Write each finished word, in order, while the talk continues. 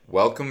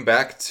Welcome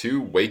back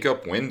to Wake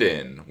Up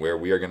Windin, where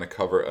we are going to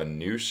cover a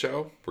new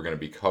show. We're going to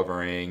be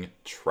covering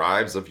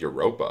Tribes of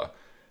Europa,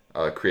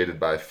 created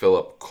by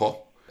Philip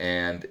Ko.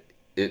 And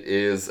it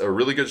is a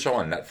really good show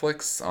on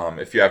Netflix.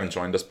 If you haven't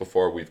joined us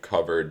before, we've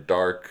covered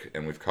Dark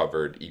and we've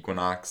covered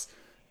Equinox.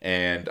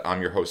 And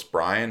I'm your host,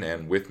 Bryan,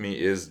 and with me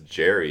is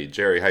Jerry.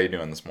 Jerry, how you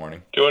doing this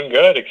morning? Doing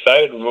good.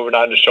 Excited. We're moving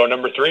on to show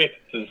number 3.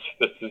 This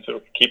is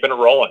keeping it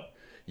rolling.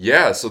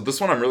 Yeah, so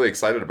this one I'm really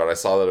excited about. I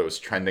saw that it was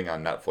trending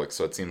on Netflix,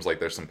 so it seems like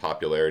there's some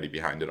popularity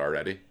behind it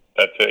already.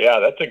 That's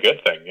a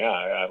good thing. Yeah,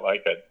 I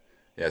like it.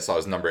 Yeah, so I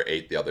was number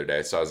 8 the other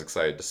day, so I was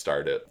excited to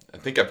start it. I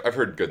think I've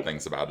heard good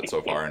things about it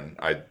so far, and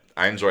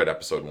I enjoyed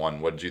episode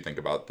 1. What did you think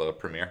about the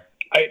premiere?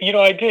 I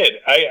did.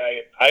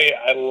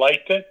 I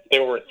liked it.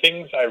 There were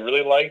things I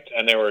really liked,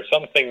 and there were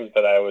some things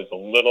that I was a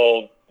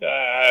little,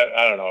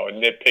 I don't know,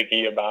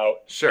 nitpicky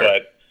about. Sure.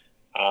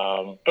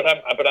 But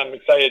I'm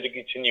excited to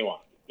continue on.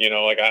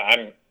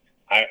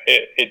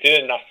 It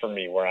did enough for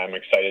me where I'm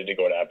excited to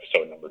go to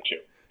episode number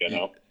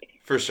 2.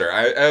 For sure.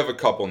 I have a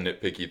couple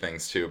nitpicky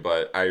things too,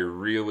 but I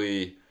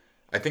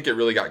think it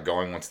really got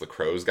going once the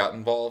Crows got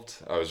involved.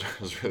 I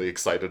was really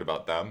excited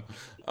about them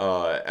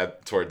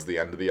towards the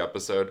end of the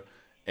episode,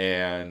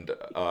 and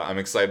I'm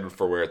excited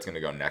for where it's going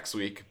to go next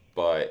week.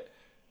 But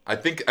I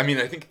think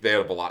they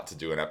have a lot to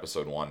do in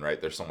episode 1,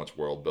 right? There's so much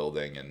world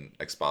building and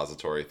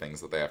expository things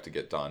that they have to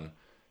get done.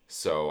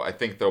 So I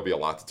think there'll be a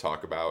lot to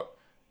talk about.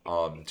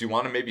 Do you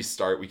want to maybe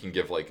start? We can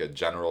give like a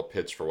general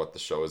pitch for what the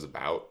show is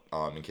about,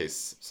 in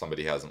case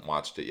somebody hasn't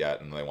watched it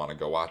yet and they want to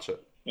go watch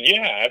it.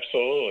 Yeah,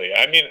 absolutely.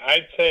 I mean,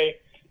 I'd say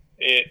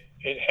it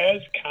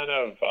has kind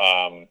of,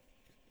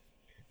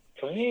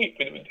 for me,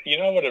 what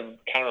it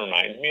kind of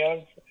reminds me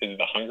of is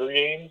the Hunger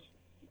Games,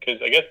 because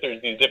I guess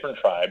there's these different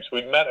tribes.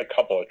 We've met a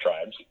couple of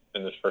tribes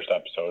in this first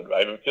episode.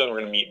 I have a feeling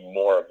we're going to meet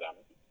more of them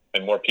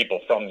and more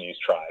people from these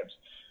tribes.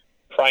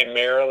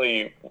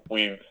 Primarily,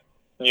 we've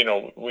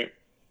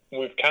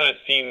kind of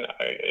seen,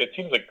 it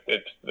seems like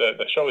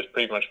the show is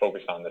pretty much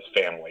focused on this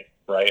family,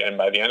 right? And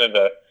by the end of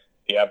the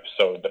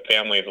episode, the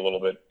family is a little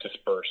bit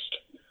dispersed.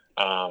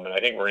 And I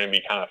think we're going to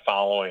be kind of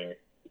following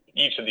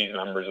each of these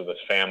members of this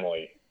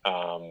family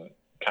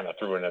kind of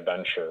through an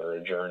adventure or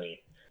a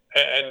journey.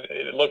 And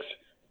it looks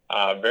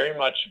very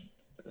much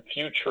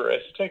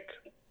futuristic,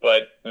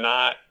 but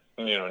not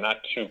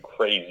too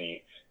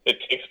crazy. It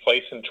takes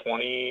place in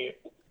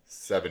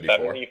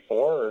 74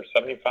 or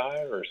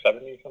 75 or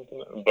 70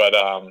 something, but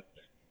so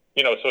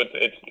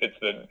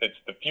it's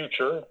the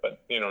future,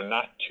 but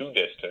not too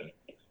distant.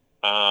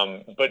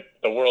 But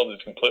the world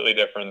is completely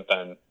different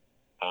than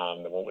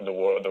the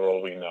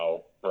world we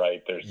know,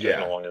 right? There's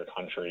no longer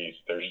countries.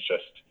 There's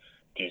just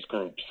these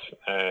groups,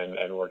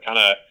 and we're kind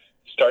of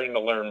starting to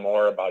learn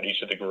more about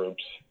each of the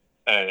groups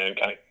and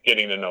kind of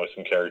getting to know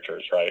some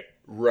characters, right?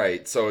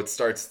 Right. So it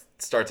starts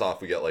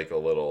off. We get like a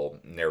little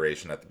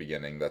narration at the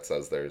beginning that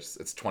says in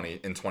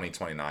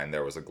 2029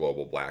 there was a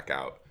global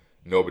blackout.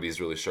 Nobody's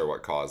really sure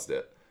what caused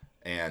it,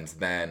 and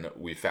then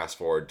we fast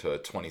forward to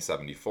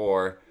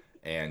 2074,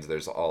 and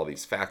there's all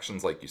these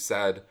factions, like you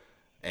said,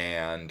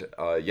 and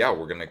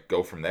we're gonna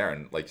go from there.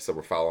 And like you said,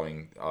 we're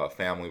following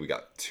family. We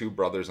got 2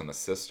 brothers and a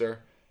sister.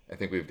 I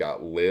think we've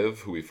got Liv,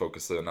 who we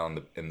focus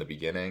on in the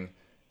beginning.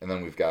 And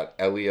then we've got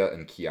Elia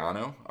and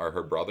Keanu are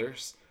her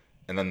brothers.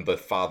 And then the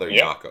father,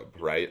 Jakob,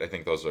 right? I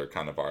think those are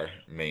kind of our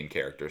main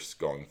characters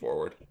going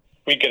forward.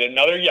 We get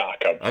another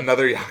Jakob.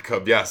 Another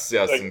Jakob, yes.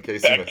 Like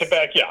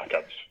back-to-back Jakobs.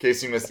 In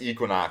case you missed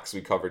Equinox, we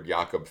covered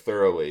Jakob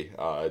thoroughly.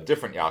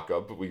 Different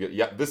Jakob.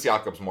 This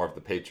Jakob's more of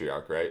the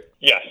patriarch, right?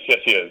 Yes,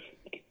 he is.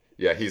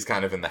 Yeah, he's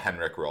kind of in the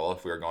Henrik role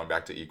if we were going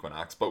back to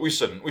Equinox. But we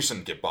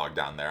shouldn't get bogged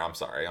down there. I'm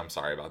sorry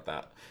about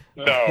that.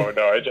 No,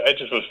 it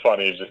just was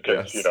funny just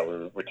because,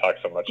 we talked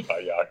so much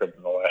about Jakob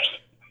in the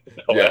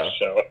last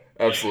show.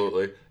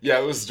 Absolutely. Yeah,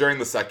 it was during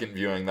the second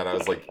viewing that I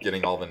was like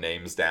getting all the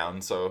names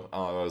down. So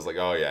I was like,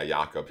 oh yeah,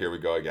 Jakob, here we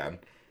go again.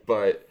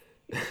 But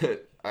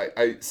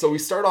so we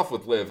start off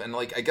with Liv, and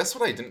like I guess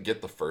what I didn't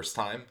get the first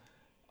time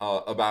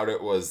about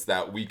it was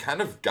that we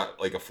kind of got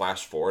like a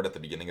flash forward at the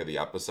beginning of the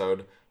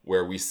episode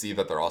where we see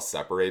that they're all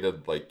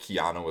separated. Like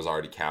Keanu was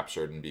already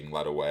captured and being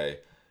led away.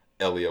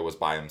 Elia was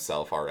by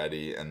himself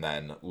already, and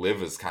then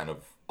Liv is kind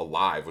of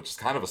alive, which is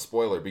kind of a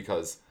spoiler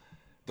because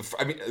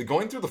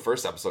going through the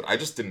first episode, I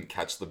just didn't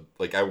catch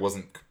I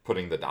wasn't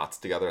putting the dots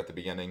together at the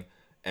beginning,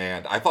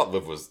 and I thought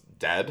Liv was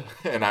dead,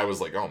 and I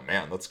was like, oh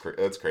man, that's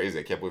crazy.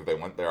 I can't believe they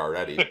went there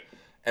already.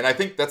 And I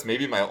think that's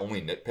maybe my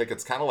only nitpick.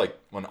 It's kind of like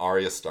when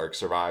Arya Stark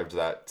survived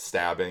that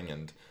stabbing,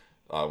 and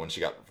when she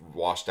got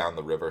washed down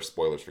the river.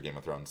 Spoilers for Game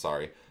of Thrones,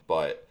 sorry.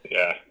 But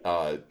yeah,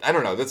 I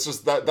don't know. That's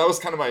just that was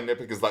kind of my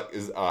nitpick.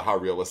 Is how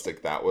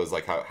realistic that was.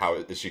 Like how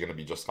is she going to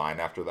be just fine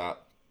after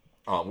that?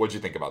 What'd you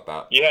think about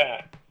that?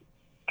 Yeah,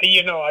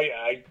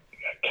 I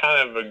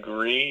kind of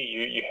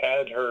agree. You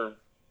had her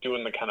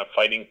doing the kind of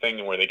fighting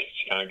thing where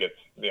she kind of gets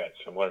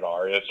similar to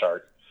Arya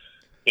Stark,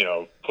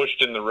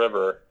 pushed in the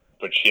river,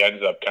 but she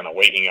ends up kind of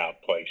waking up.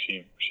 Like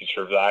she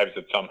survives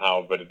it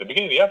somehow. But at the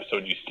beginning of the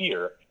episode, you see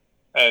her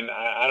And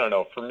I don't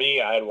know. For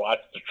me, I had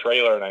watched the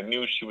trailer and I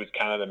knew she was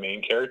kind of the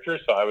main character,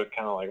 so I was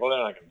kind of like, well, they're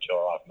not going to kill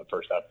her off in the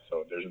first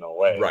episode. There's no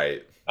way.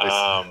 Right.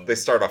 They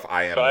start off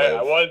I so am I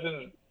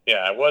Liv.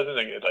 I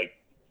wasn't like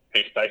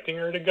expecting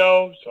her to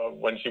go. So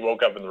when she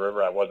woke up in the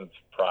river, I wasn't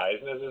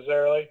surprised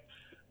necessarily.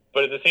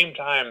 But at the same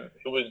time,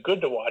 it was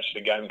good to watch it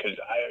again because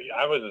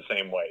I was the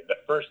same way. The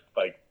first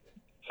like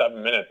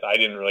 7 minutes, I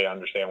didn't really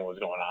understand what was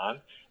going on.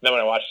 And then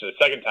when I watched it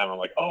the second time, I'm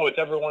like, oh, it's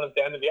everyone at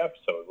the end of the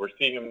episode. We're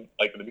seeing him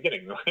like at the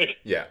beginning, like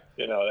Yeah.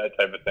 you know, that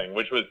type of thing,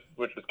 which was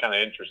kind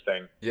of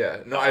interesting. Yeah.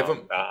 No, I have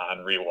on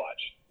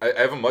rewatch. I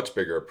have a much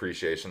bigger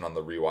appreciation on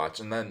the rewatch.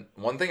 And then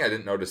one thing I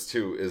didn't notice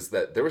too is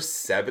that there was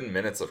 7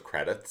 minutes of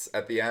credits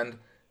at the end.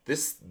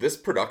 This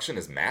production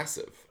is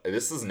massive.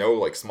 This is no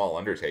like small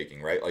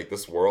undertaking, right? Like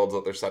this world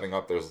that they're setting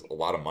up, there's a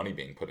lot of money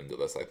being put into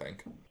this, I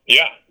think.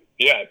 Yeah,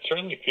 it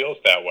certainly feels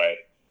that way.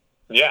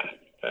 Yeah,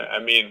 I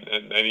mean,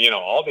 and you know,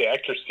 all the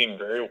actors seem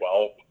very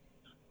well.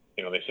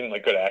 You know, they seem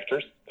like good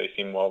actors. They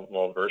seem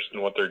well versed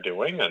in what they're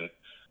doing, and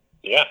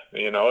yeah,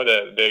 you know,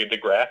 the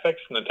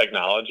graphics and the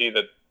technology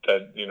that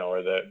you know,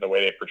 or the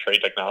way they portray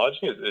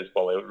technology is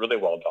really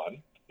well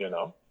done. You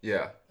know.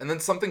 Yeah, and then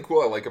something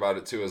cool I like about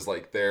it too is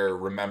like they're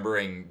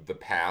remembering the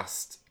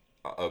past.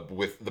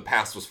 With the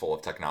past was full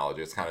of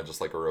technology. It's kind of just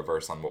like a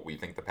reverse on what we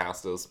think the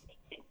past is.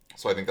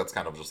 So I think that's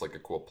kind of just like a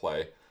cool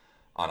play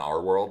on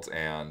our world,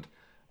 and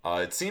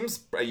it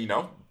seems you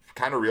know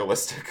kind of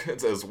realistic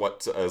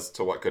as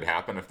to what could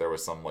happen if there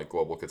was some like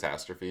global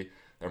catastrophe.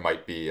 There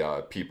might be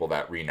people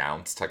that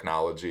renounce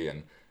technology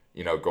and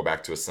you know go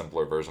back to a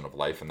simpler version of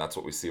life, and that's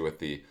what we see with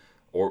the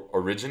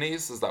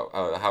origines. Is that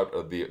how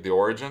the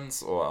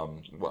origins?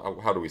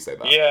 How do we say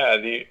that? Yeah,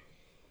 the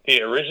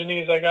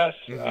origines, I guess.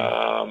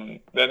 Mm-hmm.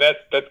 Then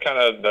that's kind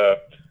of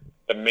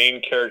the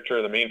main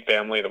character, the main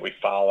family that we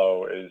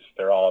follow is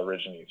they're all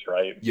origines,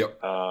 right? Yep.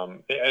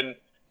 And it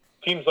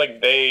seems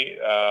like they.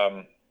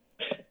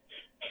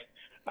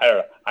 I don't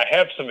know. I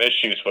have some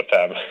issues with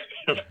them.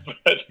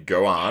 But,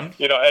 go on.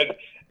 You know,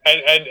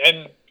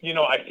 and you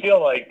know, I feel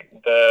like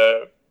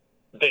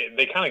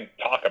they kind of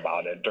talk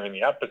about it during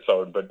the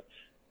episode, but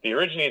the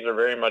origines are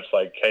very much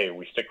like, hey,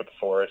 we stick with the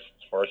forest.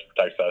 The forest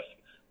protects us,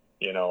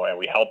 you know, and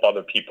we help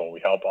other people. We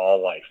help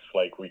all life.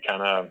 Like we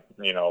kind of,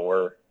 you know,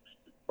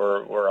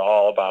 we're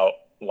all about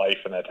life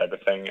and that type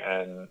of thing,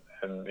 and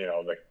you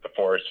know, the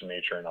forest and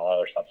nature and all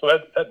other stuff. So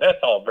that's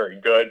all very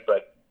good,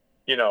 but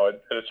you know,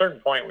 at a certain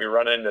point, we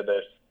run into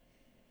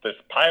this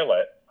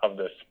pilot of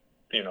this,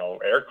 you know,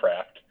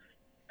 aircraft,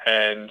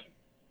 and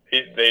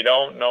they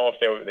don't know if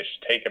they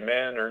should take him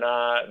in or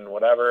not, and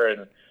whatever.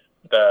 And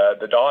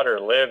the daughter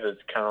Liv is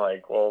kind of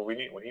like, well, we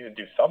need to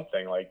do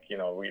something. Like, you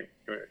know,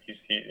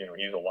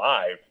 he's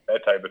alive,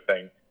 that type of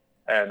thing.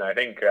 And I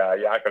think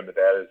Jakob, the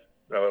dad, is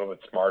a little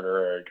bit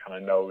smarter, or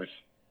kind of knows,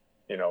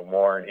 you know,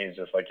 more, and he's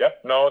just like,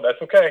 yep, no,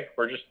 that's okay.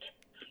 We're just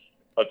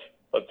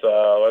let's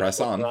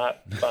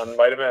not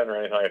invite him in or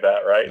anything like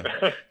that, right?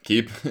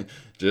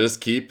 Just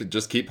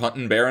keep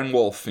hunting bear and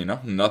wolf. You know,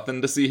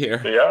 nothing to see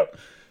here. Yep.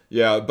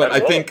 Yeah, but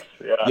and I think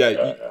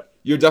yeah.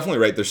 You're definitely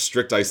right. They're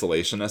strict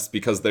isolationists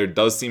because there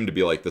does seem to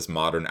be like this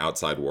modern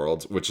outside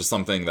world, which is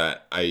something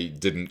that I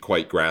didn't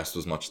quite grasp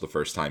as much the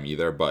first time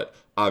either. But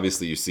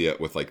obviously, you see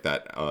it with like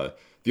that.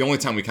 The only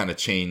time we kind of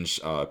change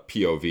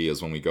POV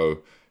is when we go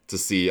to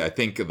see, I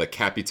think, the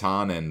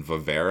Capitan and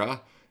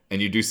Vivera.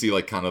 And you do see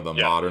like kind of the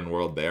modern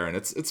world there, and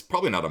it's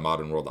probably not a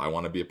modern world I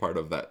want to be a part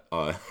of. That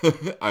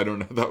I don't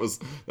know. That was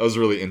a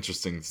really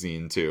interesting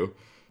scene too.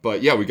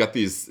 But yeah, we got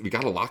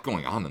a lot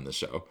going on in the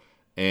show,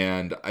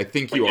 and I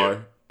think you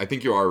are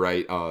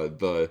right.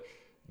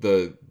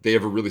 They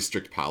have a really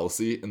strict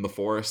policy in the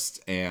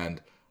forest,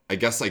 and I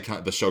guess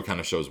the show kind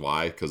of shows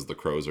why, because the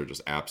crows are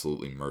just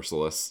absolutely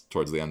merciless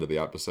towards the end of the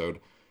episode.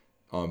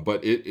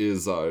 But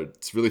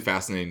it's really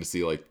fascinating to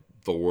see like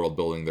the world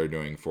building they're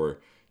doing for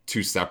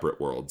two separate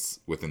worlds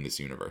within this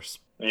universe.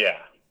 Yeah,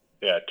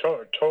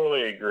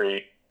 totally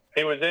agree.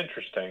 It was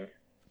interesting,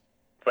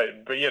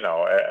 but you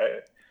know,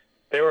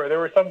 there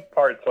were some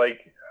parts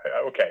like,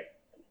 okay,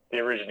 the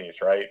origines,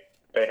 right?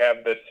 They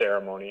have this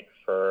ceremony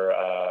for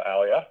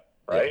Alia,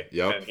 right?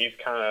 Yeah, yep. And he's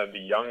kind of the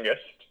youngest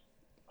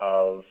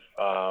of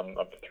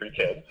the three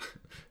kids.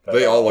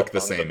 They all look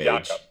the same age.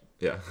 Jakob.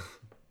 Yeah.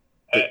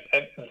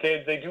 And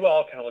they do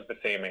all kind of look the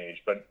same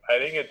age, but I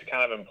think it's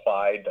kind of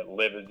implied that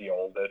Liv is the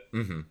oldest.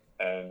 Mm-hmm.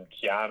 And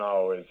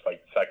Keanu is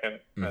like second,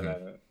 mm-hmm. and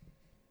then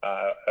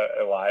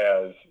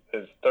Elia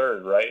is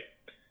third, right?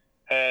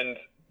 And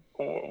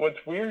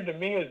what's weird to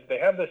me is they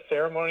have this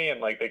ceremony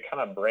and like they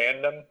kind of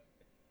brand him,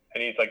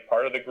 and he's like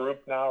part of the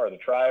group now or the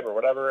tribe or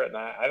whatever. And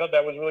I thought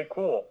that was really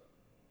cool.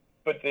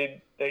 But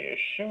they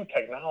eschew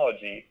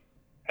technology,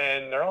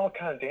 and they're all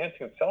kind of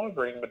dancing and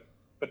celebrating,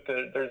 but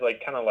there's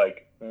like kind of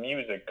like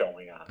music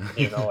going on,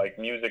 you know, like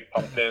music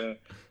pumped in.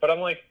 But I'm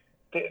like,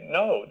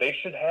 no, they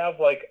should have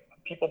like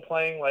people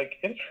playing like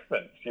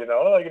instruments, you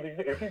know, like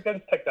if you're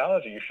against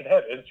technology, you should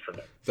have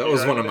instruments. That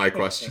was one of my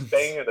questions.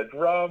 Banging the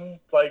drum,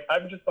 like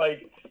I'm just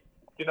like,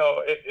 you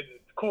know, it's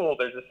cool.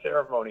 There's a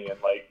ceremony, and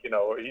like, you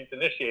know, he's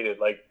initiated.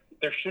 Like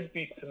there should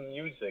be some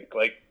music.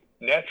 Like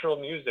natural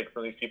music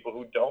from these people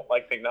who don't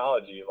like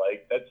technology.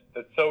 Like that's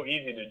so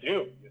easy to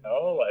do,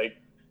 like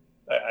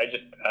I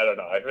don't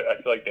know. I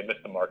feel like they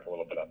missed the mark a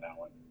little bit on that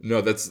one.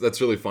 No,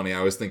 that's really funny.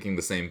 I was thinking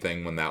the same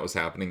thing when that was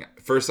happening.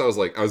 First, I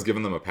was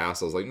giving them a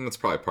pass. I was like, it's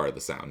probably part of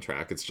the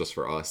soundtrack. It's just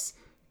for us.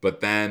 But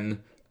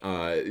then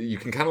you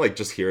can kind of like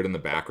just hear it in the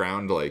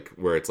background, like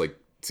where it's like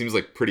seems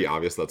like pretty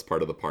obvious that's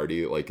part of the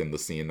party, like in the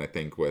scene I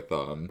think with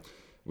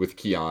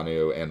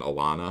Keanu and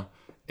Alana.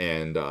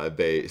 And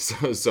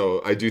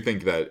so I do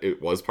think that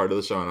it was part of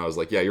the show, and I was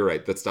like, yeah, you're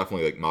right. That's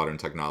definitely like modern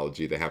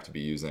technology. They have to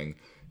be using,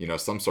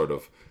 some sort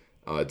of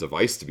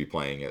device to be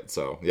playing it.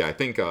 So yeah, I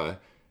think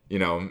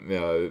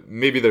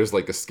maybe there's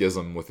like a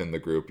schism within the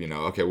group.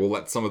 Okay, we'll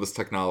let some of this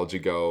technology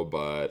go,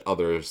 but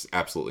others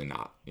absolutely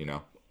not.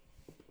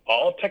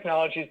 All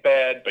technology is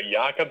bad, but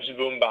Jakob's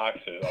boombox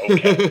is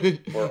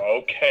okay. We're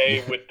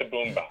okay with the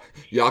boombox.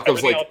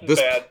 Jakob's like this.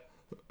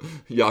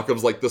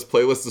 Jakob's like, this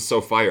playlist is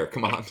so fire.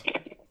 Come on.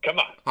 Come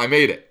on. I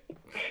made it.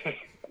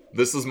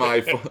 This is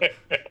my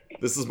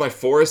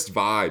forest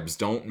vibes.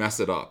 Don't mess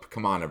it up.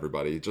 Come on,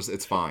 everybody.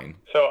 It's fine.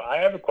 So I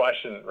have a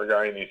question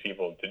regarding these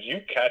people. Did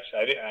you catch?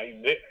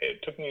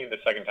 It took me the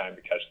second time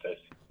to catch this,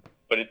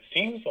 but it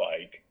seems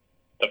like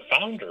the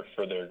founder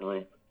for their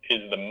group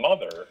is the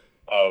mother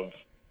of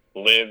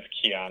Liv,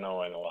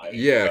 Keanu, and Elia.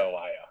 Yeah,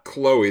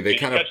 Chloe. Did you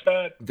catch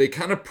that? They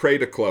kind of pray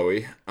to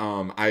Chloe.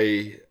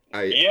 I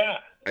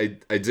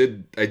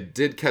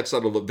did catch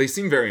that a little. They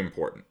seem very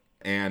important.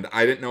 And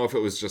I didn't know if it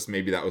was just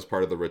maybe that was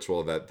part of the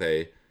ritual that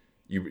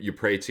you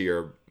pray to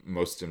your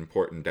most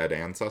important dead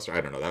ancestor. I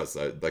don't know.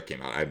 That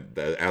came out.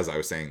 As I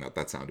was saying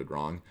that sounded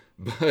wrong.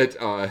 But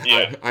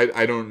yeah.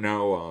 I don't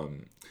know.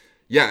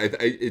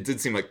 It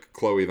did seem like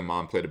Chloe, the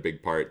mom, played a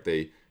big part.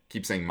 They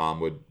keep saying mom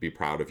would be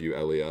proud of you,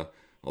 Elia,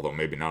 although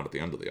maybe not at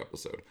the end of the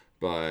episode.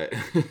 But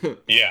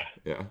yeah.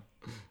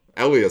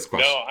 Elia's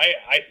question. No,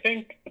 I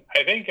think.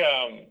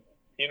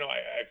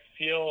 I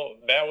feel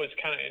that was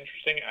kind of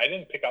interesting. I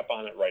didn't pick up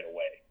on it right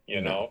away,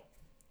 No.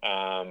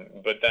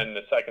 But then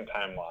the second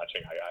time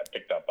watching, I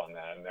picked up on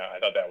that, and I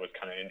thought that was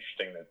kind of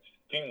interesting. That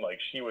seemed like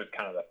she was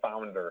kind of the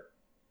founder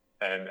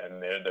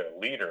and their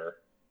leader,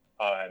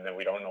 and then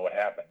we don't know what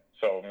happened.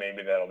 So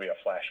maybe that'll be a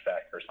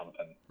flashback or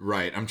something.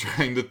 Right. I'm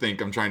trying to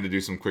think. I'm trying to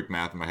do some quick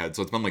math in my head.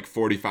 So it's been like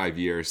 45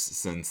 years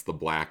since the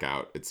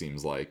blackout, it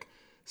seems like.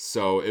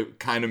 So it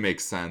kind of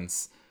makes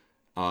sense.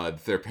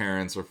 Their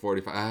parents are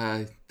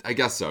 45. I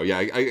guess so. Yeah,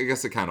 I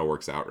guess it kind of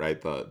works out, right?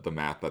 The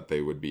math that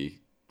they would be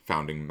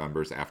founding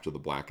members after the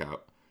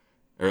blackout,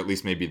 or at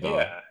least maybe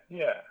the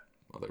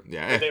But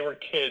they were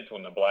kids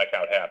when the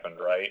blackout happened,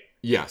 right?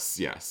 Yes,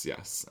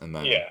 and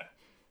then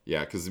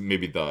because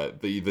maybe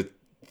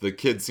the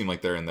kids seem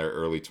like they're in their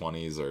early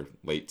 20s or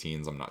late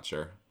teens. I'm not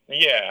sure.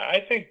 Yeah, I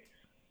think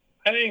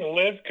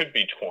Liv could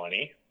be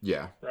 20.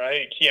 Yeah.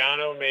 Right.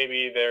 Keanu,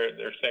 maybe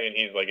they're saying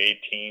he's like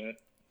 18.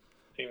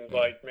 Seems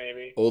like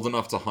maybe old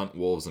enough to hunt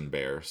wolves and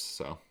bears.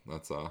 So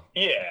that's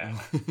yeah.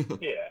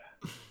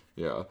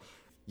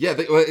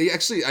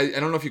 Actually, I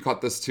don't know if you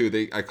caught this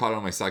too. I caught it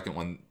on my second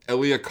one.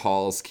 Elia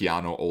calls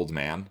Keanu old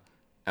man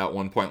at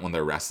one point when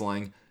they're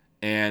wrestling,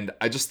 and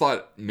I just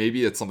thought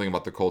maybe it's something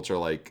about the culture.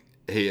 Like,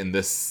 hey, in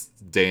this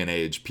day and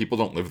age, people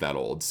don't live that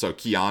old. So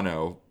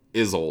Keanu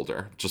is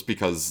older just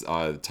because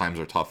times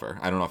are tougher.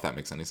 I don't know if that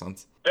makes any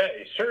sense. Yeah,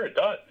 sure it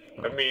does.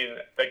 I mean,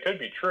 that could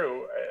be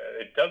true.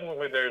 It doesn't look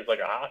like there's like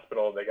a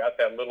hospital. They got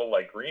that little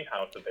like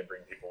greenhouse that they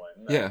bring people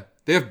in. Yeah,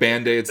 they have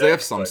Band-Aids. They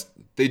have some.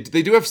 They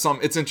do have some.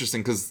 It's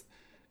interesting because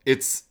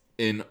it's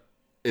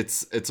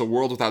a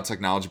world without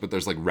technology, but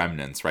there's like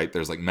remnants, right?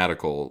 There's like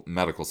medical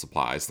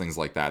supplies, things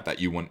like that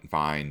you wouldn't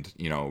find,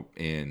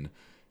 in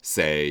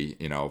say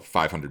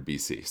 500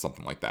 BC,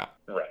 something like that.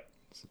 Right.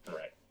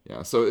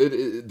 Yeah. So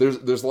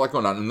there's a lot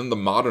going on, and then the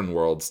modern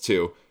worlds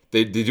too.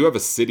 They do have a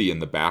city in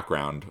the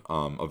background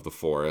of the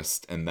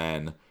forest, and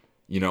then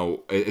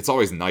it's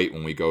always night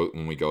when we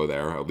go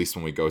there. At least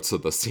when we go to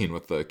the scene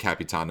with the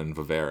Capitan and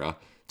Vivera.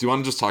 Do you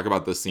want to just talk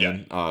about this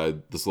scene,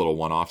 this little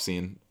one-off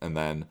scene, and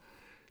then?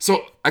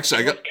 So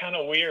actually, it was kind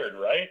of weird,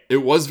 right? It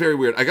was very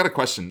weird. I got a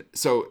question.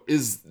 So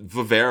is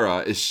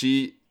Vivera?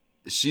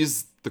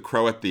 She's the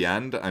crow at the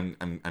end?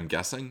 I'm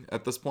guessing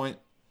at this point.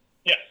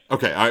 Yes.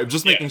 Okay, I'm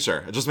just making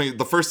sure.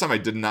 The first time I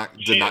did not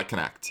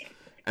connect,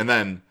 and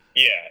then.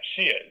 Yeah,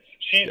 she is.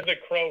 She's the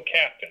crow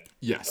captain.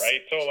 Yes.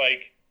 Right? So,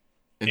 like,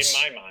 in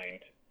my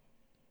mind,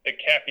 the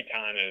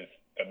Capitan is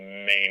the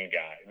main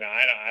guy. Now,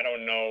 I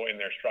don't know in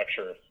their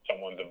structure if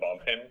someone's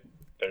above him.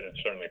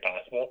 It's certainly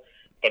possible.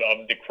 But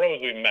of the crows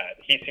we met,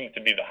 he seems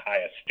to be the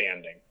highest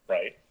standing,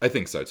 right? I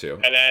think so, too.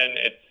 And then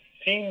it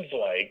seems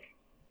like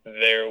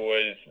there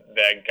was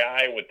that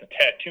guy with the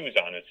tattoos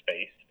on his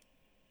face.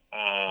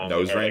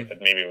 Nose ring?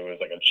 Like, maybe it was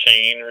like a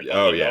chain or something.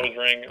 Oh, yeah. Nose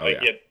ring.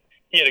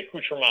 He had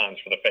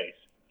accoutrements for the face.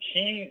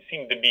 He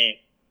seemed to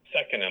be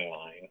second in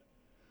line,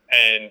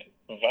 and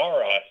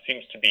Vara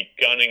seems to be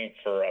gunning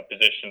for a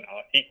position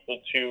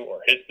equal to or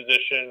his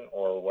position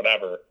or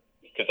whatever,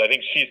 because I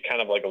think she's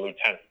kind of like a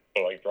lieutenant,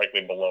 so like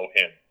directly below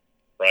him,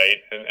 right?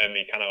 And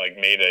he kind of like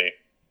made a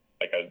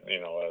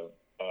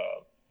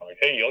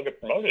hey, you'll get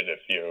promoted if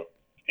you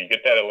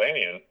get that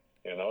Atlantean,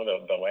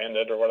 the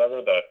landed or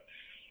whatever, that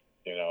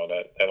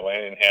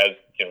Atlantean has,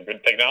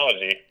 good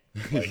technology.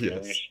 Like,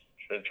 Yes. you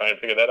should try and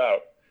figure that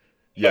out.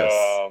 Yes.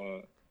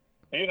 So,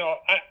 I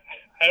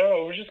don't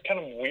know. It was just kind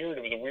of weird.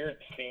 It was a weird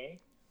scene,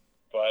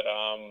 but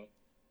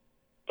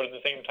at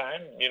the same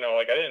time, I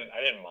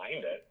didn't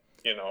mind it.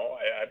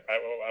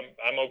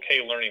 I'm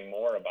okay learning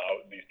more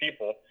about these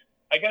people.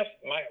 I guess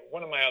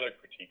one of my other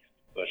critiques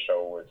of the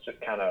show was just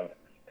kind of,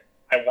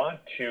 I want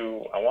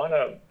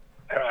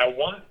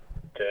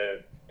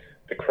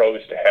the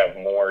Crows to have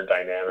more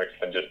dynamics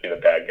than just be the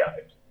bad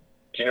guys.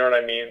 Do you know what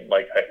I mean?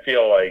 Like, I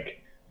feel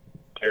like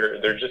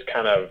they're just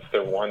kind of,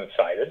 they're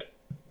one-sided,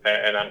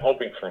 and I'm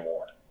hoping for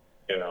more.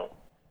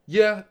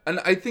 Yeah, and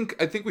I think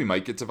we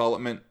might get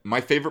development. My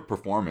favorite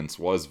performance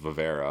was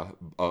Vivera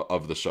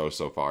of the show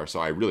so far, so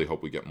I really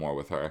hope we get more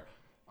with her.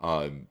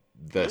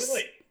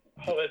 Really?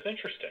 Oh, that's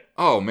interesting.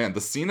 Oh man,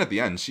 the scene at the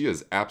end, she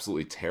is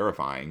absolutely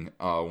terrifying.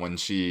 When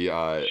she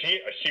was.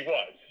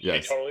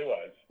 Yes. She totally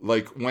was.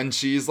 Like when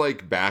she's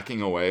like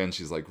backing away and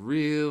she's like,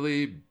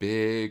 really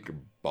big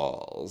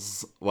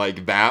balls.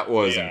 Like that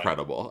was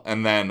incredible.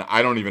 And then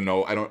I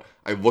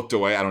looked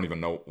away. I don't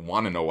even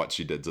want to know what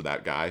she did to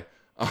that guy.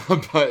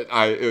 But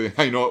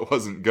I know it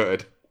wasn't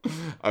good.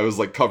 I was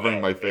like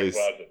covering my face.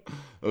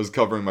 I was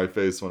covering my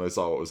face when I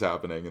saw what was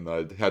happening, and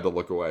I had to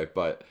look away.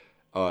 But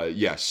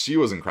yeah, she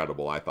was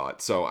incredible, I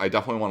thought. So I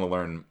definitely want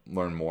to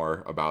learn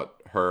more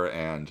about her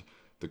and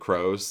the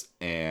Crows,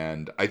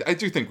 and I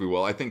do think we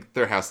will. I think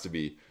there has to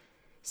be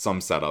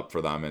some setup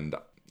for them, and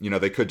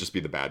they could just be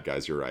the bad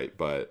guys. You're right,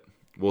 but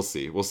we'll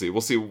see. We'll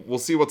see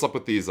what's up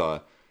with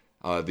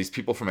these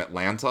people from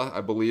Atlanta,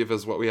 I believe,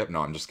 is what we have.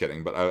 No, I'm just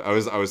kidding. But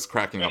I was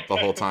cracking up the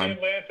whole time.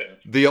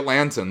 The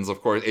Atlantans,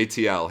 of course.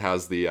 ATL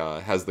has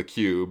the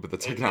cube, the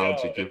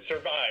technology cube.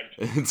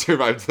 It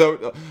survived.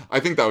 I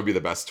think that would be the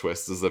best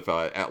twist, is if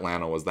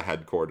Atlanta was the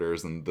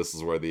headquarters, and this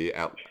is where the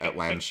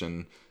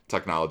Atlantean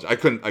technology.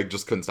 I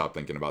just couldn't stop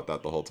thinking about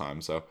that the whole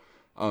time. So,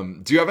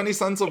 do you have any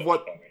sense of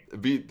what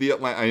the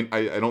Atlanta?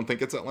 I don't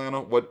think it's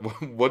Atlanta.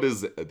 What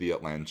is the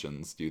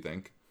Atlanteans? Do you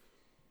think?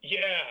 Yeah,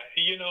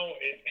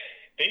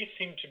 they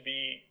seem to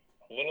be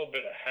a little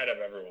bit ahead of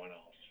everyone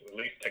else, at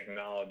least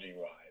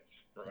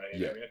technology-wise, right?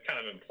 Yeah. I mean, it's kind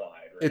of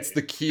implied, right? It's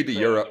the key to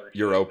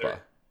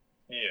Europa.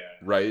 Yeah.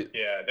 Right?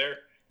 Yeah,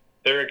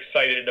 they're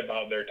excited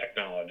about their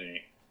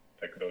technology,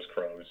 like those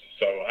Crows.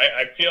 So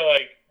I feel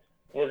like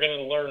we're going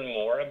to learn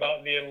more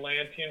about the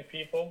Atlantean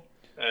people.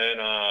 And,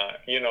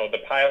 the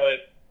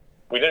pilot,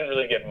 we didn't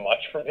really get much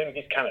from him.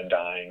 He's kind of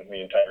dying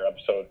the entire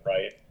episode,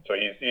 right? So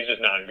he's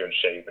just not in good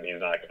shape, and he's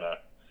not going to...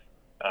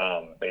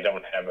 they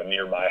don't have a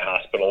nearby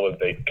hospital that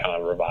they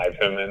kind of revive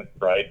him in,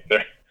 right?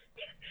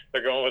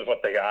 They're going with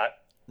what they got,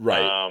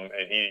 right? And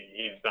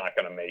he's not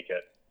going to make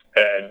it,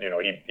 and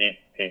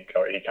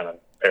he kind of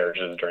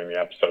perishes during the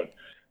episode.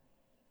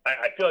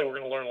 I feel like we're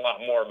going to learn a lot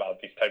more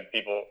about these type of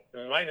people.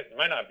 It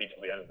might not be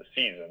till the end of the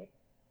season,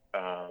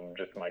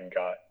 just my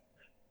gut,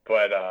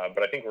 but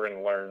I think we're going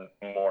to learn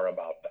more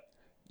about them.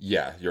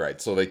 Yeah, you're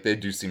right. So like they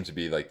do seem to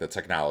be like the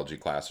technology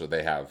class, or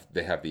they have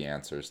the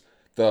answers.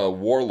 The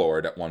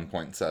warlord at one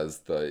point says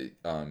the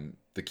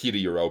key to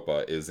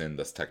Europa is in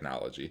this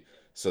technology.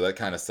 So that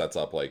kind of sets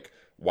up like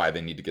why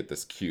they need to get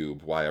this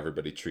cube, why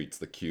everybody treats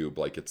the cube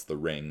like it's the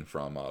ring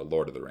from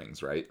Lord of the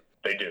Rings, right?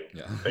 They do.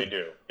 Yeah. They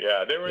do.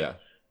 Yeah.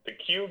 The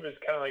cube is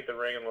kind of like the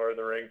ring in Lord of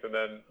the Rings, and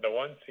then the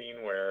one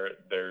scene where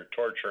they're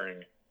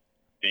torturing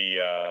the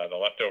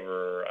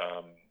leftover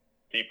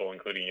people,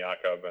 including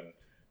Jakob and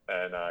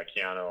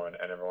Keanu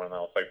and everyone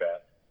else like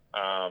that.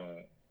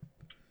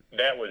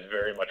 That was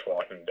very much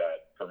Walking Dead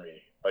for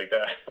me. Like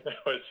that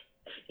was,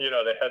 they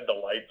had the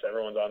lights,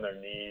 everyone's on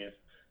their knees.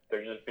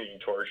 They're just being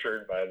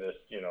tortured by this,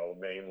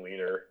 main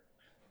leader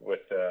with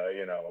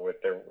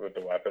with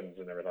the weapons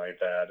and everything like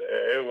that.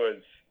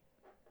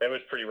 It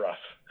was pretty rough.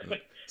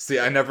 See,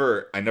 I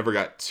never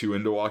got too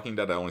into Walking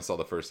Dead. I only saw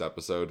the first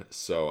episode,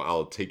 so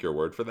I'll take your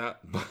word for that.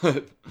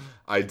 But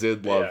I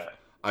did love. Yeah.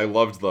 I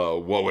loved the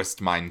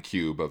woest mind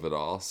cube of it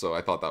all. So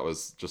I thought that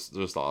was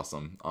just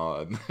awesome.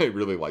 I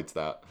really liked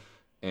that.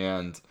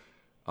 And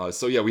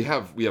so yeah, we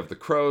have the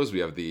Crows, we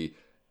have the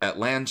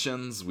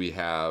Atlanteans, we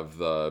have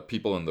the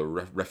people in the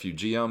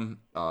Refugium,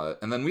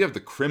 and then we have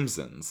the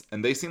Crimsons,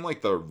 and they seem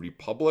like the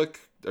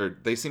Republic, or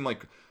they seem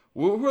like,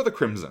 who are the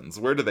Crimsons?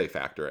 Where do they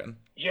factor in?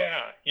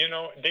 Yeah,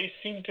 they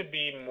seem to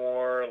be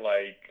more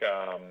like,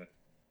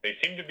 it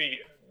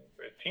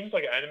seems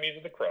like enemies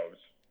of the Crows,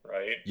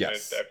 right?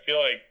 Yes. I feel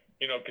like,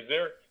 because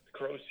the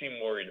Crows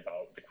seem worried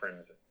about the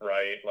Crimson,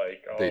 right?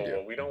 Like,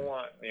 well, we don't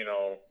want,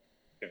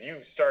 if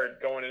you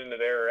start going into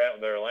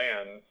their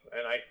lands,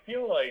 and I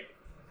feel like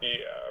the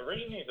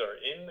Aborigines are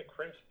in the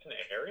Crimson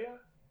area,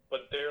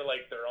 but they're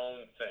like their own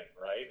thing,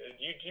 right?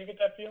 Do you get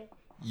that feel?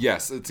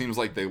 Yes, it seems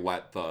like they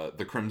let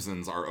the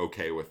Crimsons are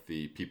okay with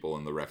the people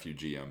in the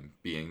Refugium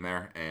being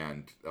there,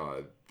 and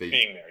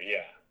being there,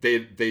 yeah.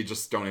 They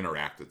just don't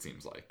interact. It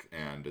seems like,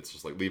 and it's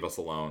just like, leave us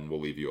alone. We'll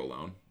leave you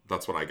alone.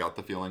 That's what I got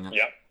the feeling.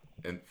 Yeah.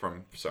 And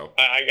from so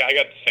I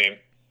got the same.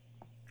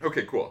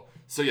 Okay, cool.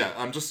 So yeah,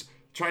 I'm just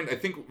I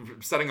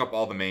think setting up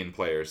all the main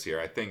players here.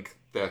 I think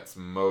that's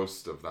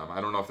most of them.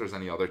 I don't know if there's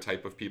any other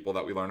type of people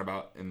that we learn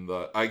about in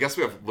the. I guess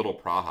we have Little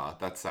Praha.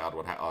 That's sad.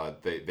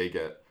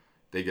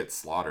 They get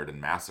slaughtered and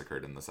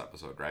massacred in this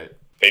episode, right?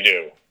 They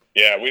do.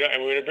 Yeah, we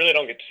really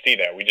don't get to see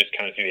that. We just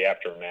kind of see the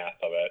aftermath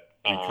of it.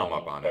 We come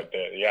up on it.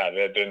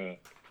 That didn't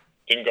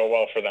go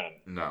well for them.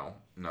 No,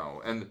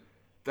 and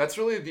that's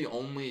really the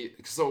only.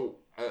 So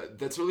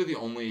that's really the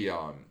only.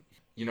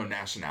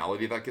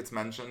 Nationality that gets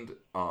mentioned.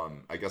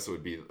 I guess it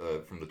would be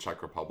from the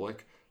Czech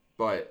Republic,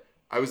 but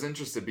I was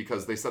interested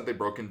because they said they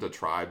broke into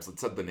tribes. It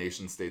said the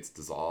nation states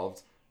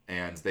dissolved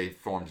and they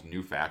formed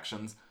new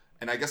factions.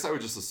 And I guess I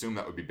would just assume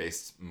that would be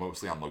based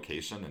mostly on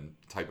location and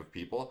type of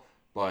people.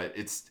 But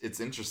it's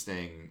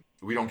interesting.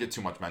 We don't get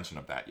too much mention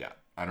of that yet.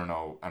 I don't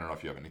know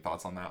if you have any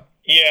thoughts on that.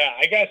 Yeah,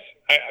 I guess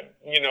I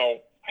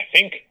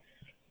think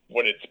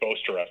what it's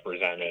supposed to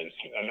represent is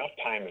enough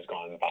time has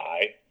gone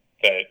by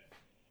that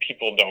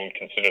people don't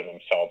consider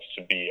themselves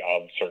to be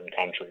of certain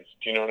countries.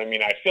 Do you know what I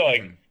mean? I feel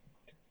like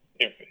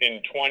if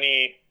in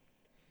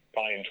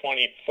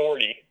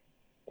 2040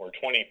 or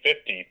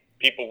 2050,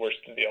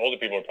 the older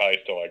people are probably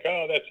still like,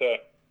 oh, that's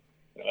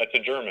a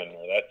German,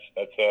 or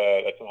that's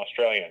an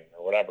Australian,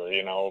 or whatever,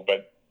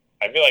 But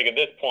I feel like at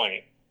this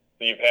point,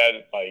 you've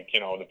had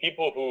the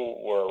people who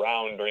were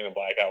around during the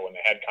blackout when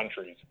they had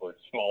countries were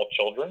small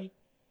children,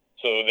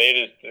 so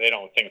they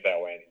don't think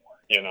that way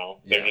anymore.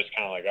 They're just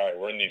kind of like, all right,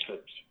 we're in these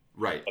groups.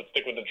 Right. Let's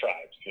stick with the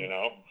tribes,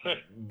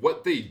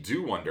 What they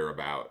do wonder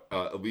about,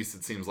 at least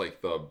it seems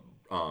like the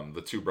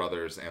two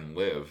brothers and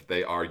Liv,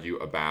 they argue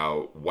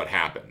about what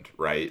happened,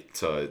 right,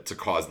 to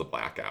cause the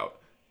blackout.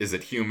 Is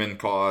it human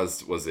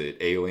caused? Was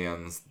it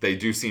aliens?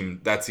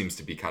 That seems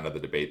to be kind of the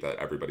debate that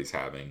everybody's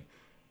having,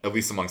 at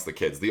least amongst the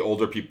kids. The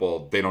older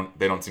people, they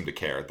don't seem to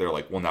care. They're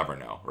like, we'll never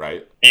know,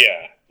 right?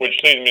 Yeah,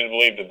 which leads me to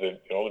believe that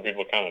the older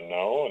people kind of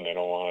know and they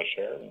don't want to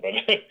share. But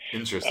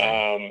interesting.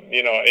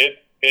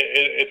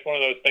 It's one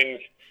of those things.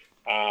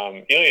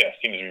 Ilya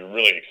seems to be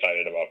really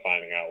excited about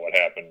finding out what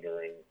happened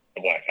during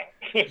the blackout.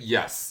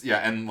 Yes, yeah,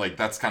 and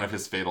that's kind of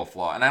his fatal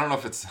flaw. And I don't know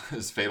if it's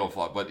his fatal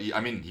flaw, but he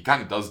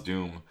kind of does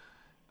doom.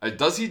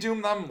 Does he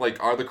doom them?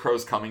 Are the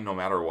crows coming no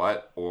matter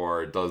what,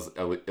 or does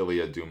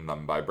Ilya doom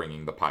them by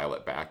bringing the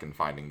pilot back and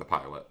finding the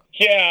pilot?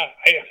 Yeah,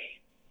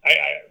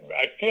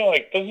 I feel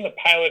like doesn't the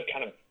pilot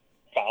kind of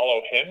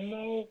follow him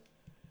though?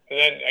 And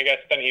then I guess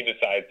he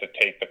decides to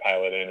take the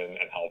pilot in and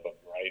help him,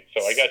 right?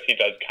 So I guess he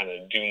does kind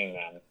of doom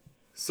them.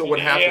 So what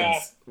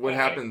happens? What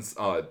happens?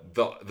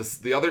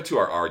 The other two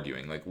are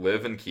arguing.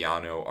 Liv and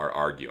Keanu are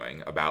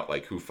arguing about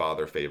who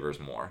father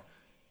favors more,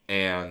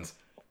 and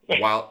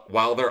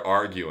while they're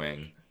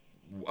arguing,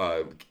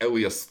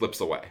 Ilya slips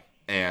away,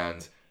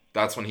 and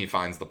that's when he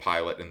finds the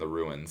pilot in the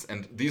ruins.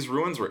 And these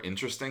ruins were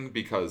interesting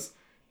because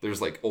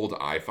there's old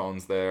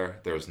iPhones there.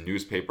 There's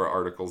newspaper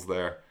articles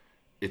there.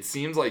 It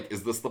seems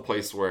is this the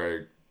place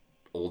where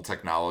old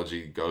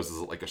technology goes?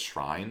 Is it like a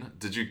shrine?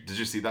 Did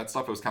you see that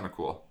stuff? It was kind of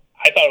cool.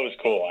 I thought it was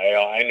cool.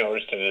 I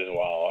noticed it as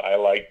well. I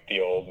liked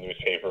the old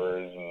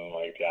newspapers and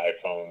the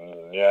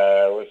iPhones. And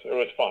yeah, it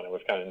was fun. It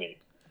was kind of neat.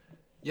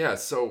 Yeah,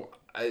 so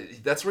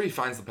that's where he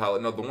finds the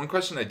pilot. Now, the one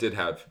question I did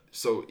have,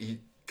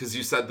 because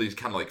you said these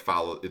kind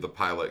of the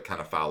pilot kind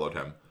of followed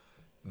him.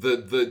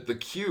 The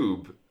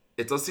cube,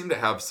 it does seem to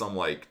have some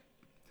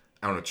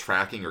I don't know,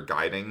 tracking or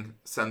guiding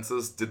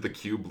senses. Did the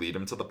cube lead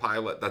him to the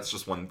pilot? That's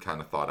just one kind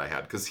of thought I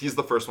had, because he's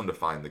the first one to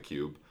find the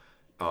cube.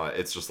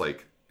 It's just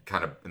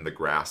kind of in the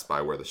grass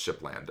by where the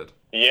ship landed.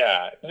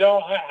 Yeah,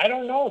 no, I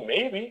don't know.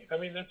 Maybe.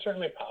 That's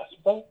certainly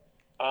possible.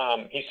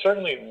 He's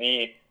certainly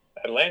the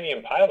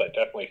Atlantean pilot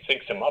definitely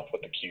syncs him up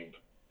with the cube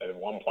at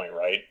one point,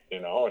 right?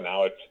 And now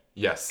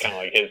it's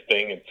kind of his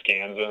thing. It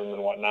scans him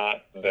and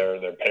whatnot.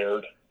 They're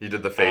paired. He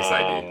did the Face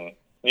ID.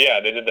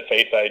 Yeah, they did the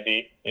Face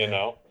ID.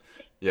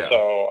 Yeah.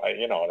 So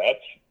he's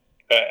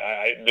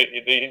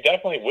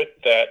definitely with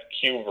that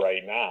cube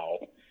right now.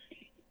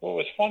 What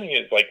was funny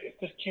is if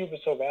this cube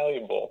is so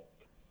valuable,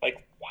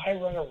 why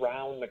run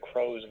around the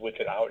crows with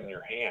it out in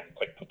your hand?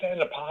 Put that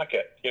in a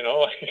pocket,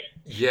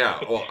 Yeah,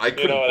 well, I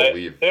couldn't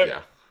believe.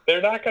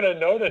 They're not going to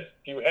notice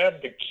you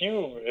have the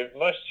cube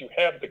unless you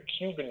have the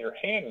cube in your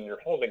hand and you're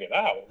holding it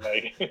out.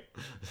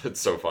 It's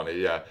so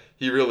funny, yeah.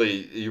 He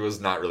was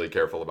not really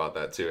careful about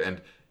that, too.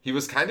 And he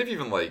was kind of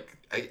even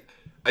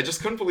I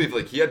just couldn't believe,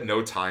 he had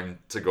no time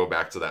to go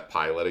back to that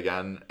pilot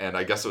again. And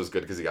I guess it was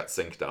good because he got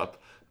synced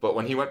up. But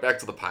when he went back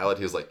to the pilot,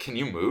 he was like, can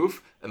you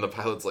move? And the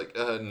pilot's like,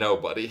 no,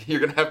 buddy. You're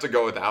going to have to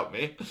go without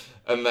me.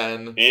 And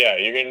then... Yeah,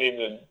 you're going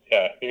to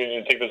need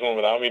to take this one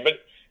without me.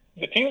 But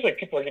it seems like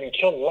people are getting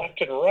killed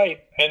left and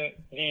right. And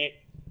the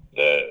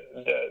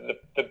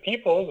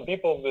people of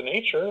the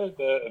nature,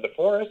 the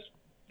forest,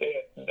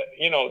 they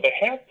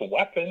have the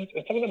weapons.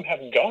 And some of them have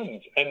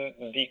guns. And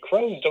the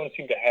crows don't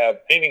seem to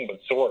have anything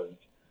but swords.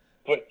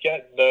 But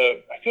yet,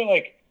 I feel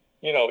like,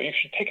 you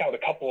should take out a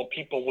couple of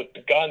people with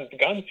the guns. The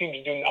guns seem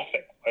to do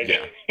nothing.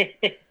 Yeah.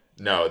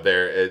 No,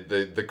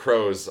 the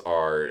crows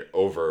are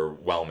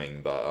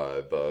overwhelming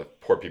the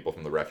poor people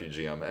from the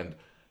refugium. And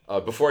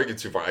before I get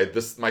too far,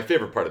 my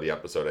favorite part of the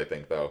episode, I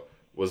think, though,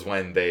 was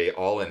when they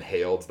all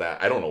inhaled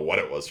that. I don't know what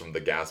it was from the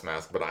gas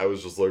mask, but I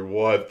was just like,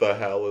 what the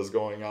hell is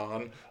going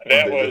on?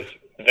 That was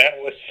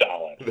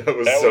solid. That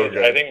was so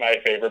good. I think my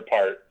favorite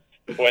part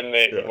when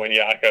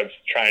Jakob's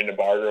trying to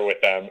barter with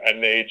them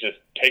and they just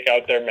take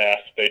out their mask,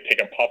 they take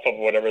a puff of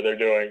whatever they're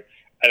doing,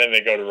 and then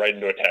they go right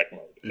into attack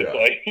mode. Yeah.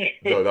 It's like,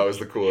 no, that was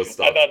the coolest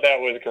stuff. I thought that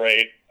was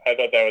great. I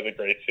thought that was a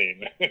great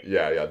scene.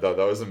 yeah, that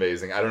was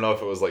amazing. I don't know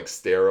if it was like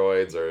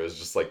steroids or it was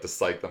just like to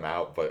psych them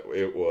out, but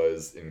it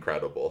was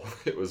incredible.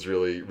 It was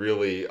really,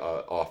 really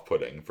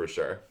off-putting for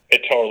sure.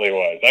 It totally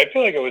was. I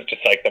feel like it was to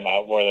psych them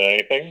out more than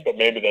anything, but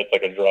maybe that's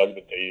like a drug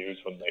that they use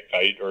when they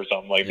fight or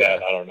something like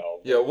that. I don't know.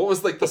 Yeah, what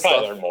was like the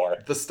stuff? Learn more.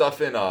 The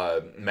stuff in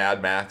Mad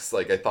Max?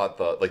 Like I thought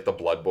the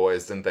Blood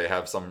Boys, didn't they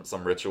have some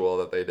ritual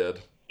that they did?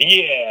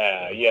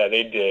 Yeah,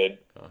 they did.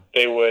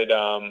 They would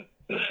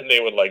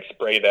like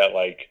spray that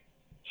like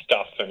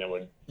stuff, and it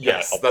would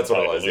yes, that's what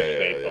it was.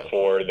 Yeah.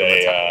 Before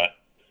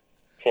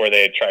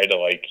they tried to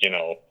like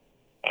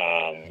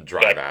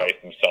drive out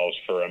themselves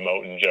for a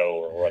Moten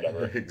Joe or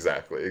whatever.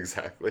 exactly.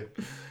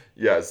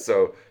 Yeah.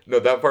 So no,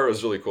 that part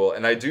was really cool,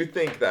 and I do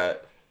think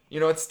that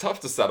it's tough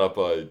to set up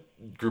a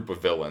group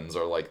of villains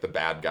or like the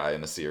bad guy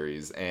in a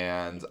series,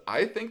 and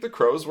I think the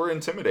Crows were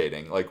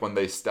intimidating. Like when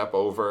they step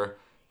over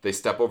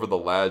the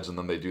ledge and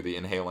then they do the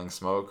inhaling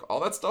smoke, all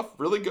that stuff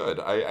really good.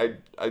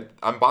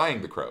 I'm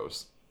buying the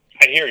Crows.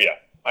 I hear you.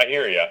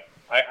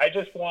 I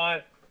just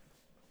want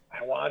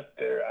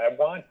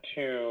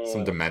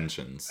some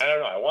dimensions. I don't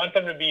know. I want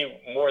them to be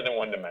more than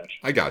one dimension.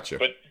 I got you.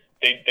 But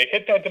they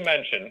hit that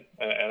dimension,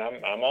 and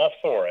I'm all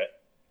for it.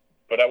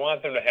 But I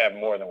want them to have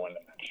more than one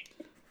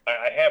dimension.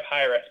 I have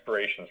higher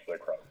aspirations for the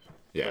Crows.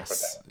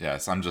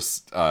 Yes. I'm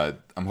just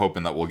I'm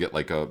hoping that we'll get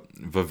like a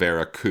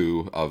Vivera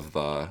coup of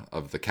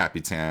the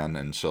Capitan,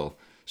 and she'll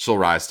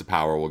rise to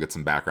power. We'll get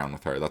some background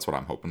with her. That's what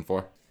I'm hoping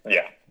for.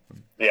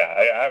 Yeah,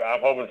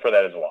 I'm hoping for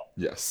that as well.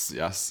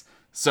 Yes.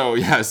 So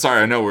yeah,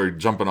 sorry, I know we're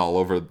jumping all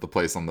over the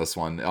place on this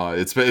one.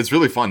 It's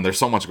really fun. There's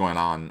so much going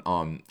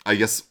on. I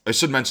guess I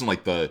should mention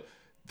like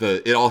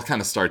it all kind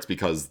of starts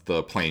because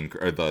the plane,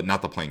 or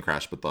not the plane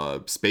crash, but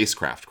the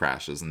spacecraft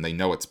crashes, and they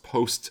know it's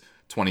post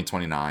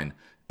 2029.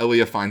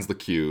 Ilya finds the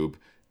cube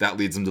that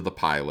leads him to the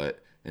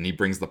pilot, and he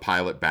brings the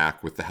pilot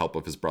back with the help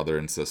of his brother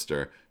and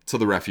sister to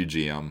the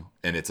refugium,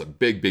 and it's a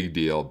big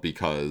deal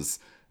because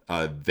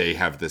they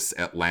have this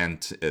the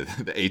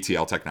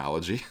ATL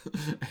technology,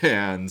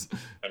 and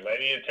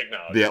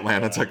the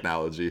Atlanta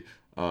technology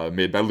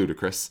made by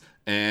Ludacris,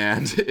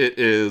 and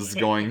it's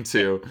going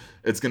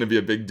to be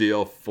a big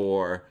deal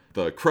for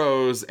the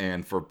Crows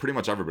and for pretty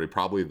much everybody,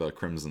 probably the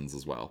Crimsons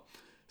as well.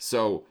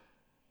 So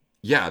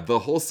yeah, the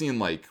whole scene,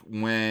 like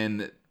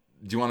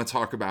do you want to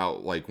talk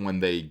about like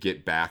when they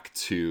get back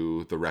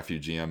to the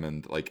refugium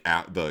and like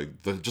at the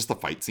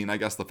fight scene? I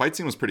guess the fight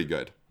scene was pretty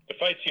good. The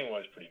fight scene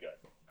was pretty good.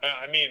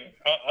 I mean,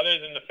 other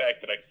than the fact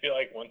that I feel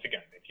like, once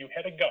again, if you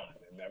had a gun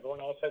and everyone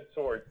else had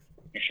swords,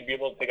 you should be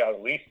able to take out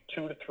at least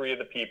 2 to 3 of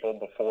the people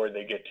before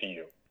they get to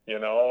you.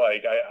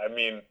 Like I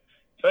mean,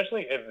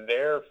 especially if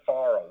they're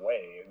far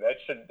away, that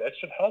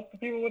should help the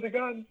people with the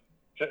guns.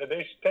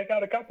 They should take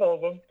out a couple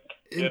of them.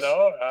 They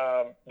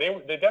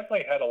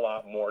definitely had a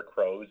lot more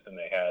Crows than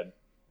they had,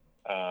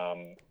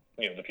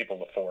 the people in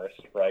the forest,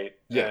 right?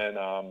 Yeah.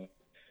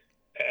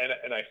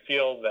 And I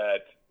feel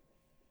that,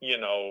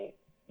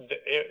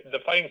 the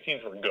fighting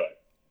scenes were good.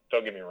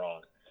 Don't get me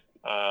wrong.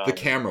 The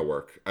camera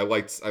work, I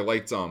liked.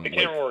 The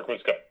camera work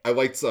was good. I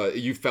liked.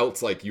 You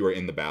felt like you were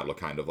in the battle,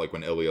 kind of like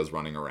when Ilya's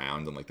running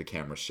around and like the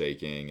camera's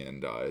shaking,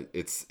 and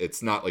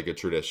it's not like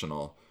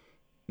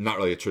not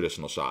really a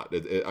traditional shot.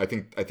 I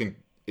think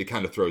it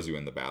kind of throws you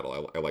in the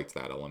battle. I liked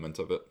that element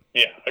of it.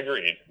 Yeah,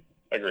 agreed.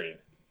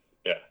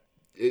 Yeah.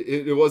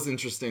 It was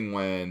interesting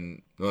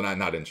when, well,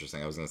 not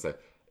interesting. I was gonna say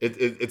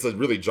it's a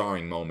really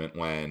jarring moment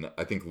when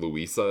I think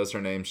Luisa is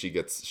her name. She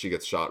gets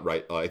shot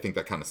right. I think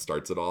that kind of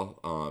starts it all.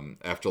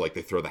 After like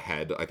they throw the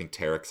head, I think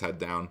Tarek's head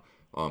down.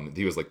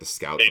 He was like the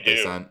scout they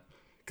sent,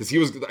 because he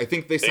was. I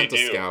think they sent a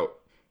scout.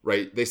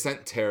 Right, they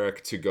sent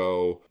Tarek to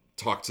go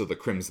talk to the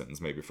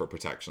Crimsons, maybe for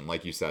protection.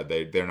 Like you said,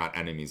 they're not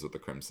enemies with the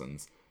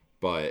Crimsons,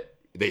 but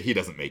he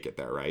doesn't make it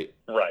there, right?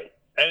 Right.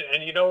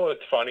 And you know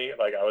what's funny?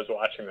 Like, I was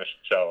watching this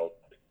show,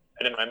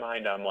 and in my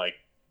mind, I'm like,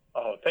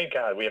 oh, thank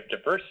God we have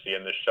diversity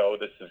in this show.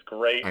 This is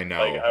great. I know.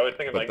 Like, I was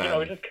thinking, like,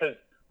 just because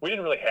we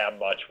didn't really have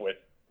much with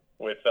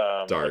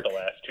the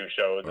last 2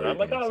 shows, and I'm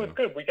like, oh, it was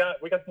good. We got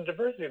some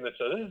diversity in this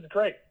show. This is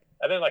great.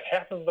 And then, like,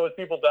 half of those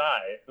people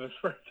die.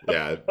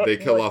 Yeah, they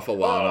kill off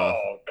Alana.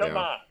 Oh, come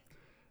on.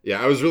 Yeah,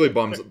 I was really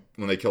bummed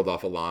when they killed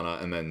off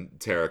Alana, and then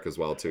Tarek as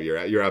well too.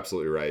 You're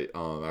absolutely right.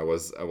 I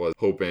was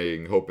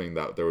hoping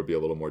that there would be a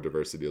little more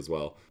diversity as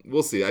well.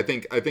 We'll see. I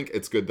think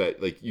it's good that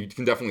like you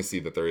can definitely see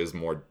that there is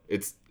more.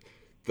 It's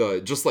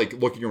just like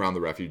looking around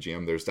the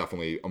refugium. There's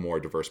definitely a more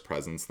diverse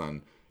presence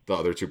than the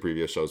other 2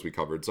 previous shows we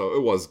covered. So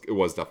it was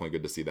definitely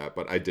good to see that.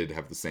 But I did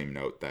have the same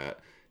note that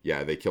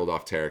they killed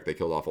off Tarek, they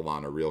killed off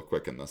Alana real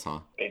quick in this,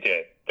 huh? They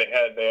did.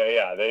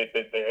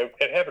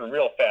 It happened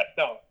real fast.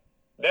 Now,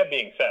 that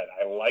being said,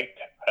 I liked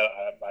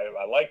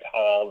how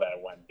all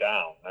that went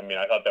down. I mean,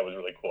 I thought that was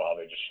really cool how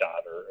they just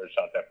shot or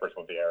shot that person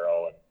with the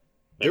arrow and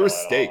There were and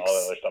all the stakes.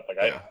 other stuff. Like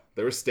Yeah,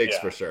 there were stakes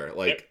for sure.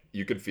 Like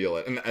you could feel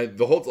it, and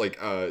the whole like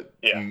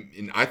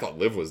and I thought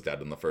Liv was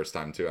dead in the first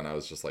time too, and I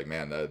was just like,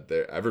 man,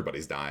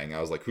 everybody's dying.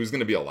 I was like, who's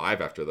gonna be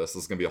alive after this?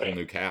 This is gonna be a whole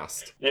new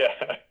cast. Yeah,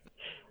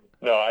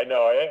 no, I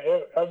know.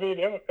 I mean,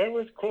 it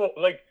was cool.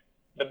 Like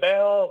the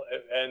battle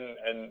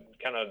and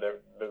kind of the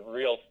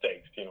real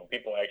stakes.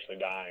 People actually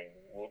dying.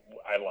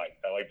 I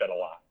like that a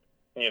lot.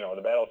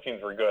 The battle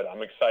scenes were good.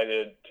 I'm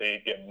excited to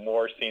get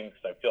more scenes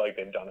because I feel like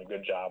they've done a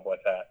good job with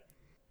that.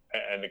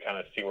 And to kind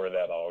of see where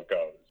that all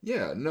goes.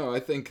 Yeah, no, I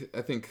think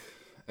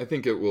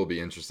it will be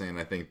interesting.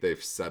 I think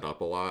they've set up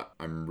a lot.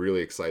 I'm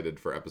really excited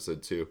for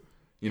episode 2.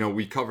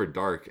 We covered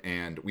Dark,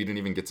 and we didn't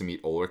even get to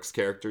meet Ulrich's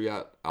character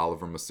yet,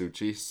 Oliver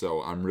Masucci.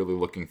 So I'm really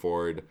looking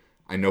forward.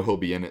 I know he'll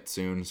be in it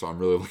soon, so I'm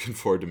really looking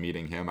forward to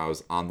meeting him. I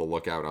was on the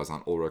lookout. I was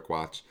on Ulrich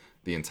watch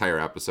the entire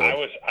episode. I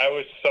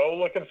was so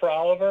looking for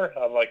Oliver.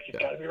 I'm like, he's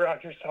got to be around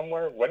here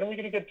somewhere. When are we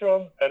going to get to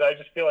him? And I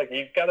just feel like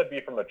he's got to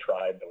be from a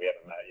tribe that we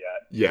haven't met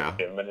yet. Yeah,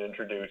 They haven't been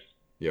introduced.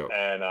 Yep.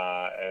 And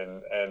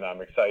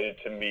I'm excited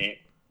to meet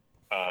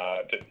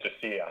to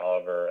see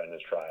Oliver and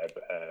his tribe.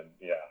 And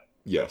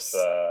yes,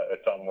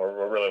 it's something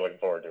we're really looking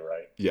forward to,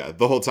 right? Yeah,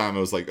 the whole time I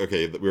was like,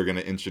 okay, we were going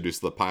to introduce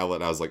the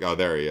pilot. I was like, oh,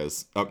 there he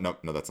is. Oh, no,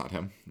 that's not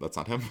him. But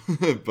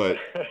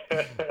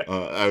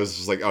I was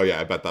just like, oh yeah,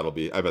 I bet that'll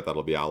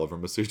be Oliver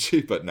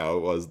Masucci. But no,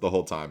 it was the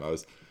whole time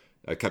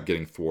I kept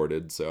getting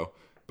thwarted. So,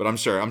 but I'm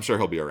sure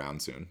he'll be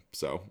around soon.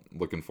 So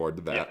looking forward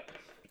to that. Yeah.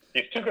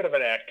 He's too good of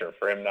an actor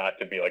for him not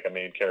to be like a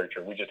main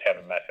character. We just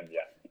haven't met him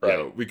yet. Right?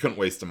 Yeah, we couldn't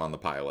waste him on the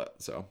pilot,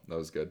 so that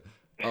was good.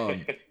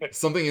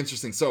 Something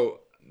interesting.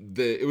 So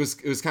it was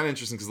kind of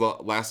interesting because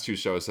the last 2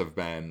 shows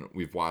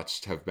we've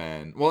watched have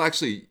been, well,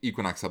 actually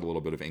Equinox had a little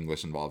bit of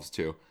English involved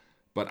too,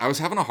 but I was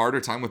having a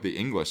harder time with the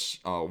English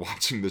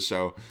watching the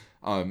show.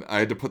 I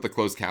had to put the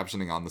closed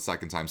captioning on the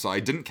second time, so I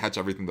didn't catch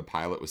everything the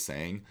pilot was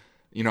saying.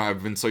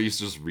 I've been so used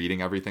to just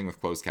reading everything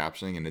with closed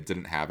captioning, and it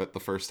didn't have it the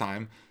first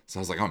time. So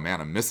I was like, oh man,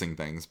 I'm missing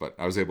things. But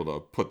I was able to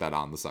put that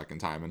on the second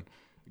time and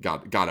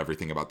got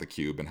everything about the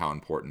cube and how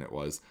important it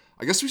was.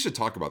 I guess we should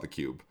talk about the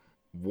cube.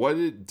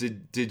 What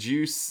did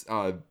you?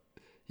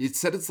 He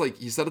said it's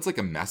like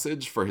a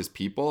message for his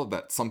people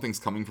that something's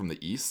coming from the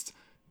east.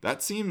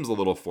 That seems a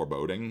little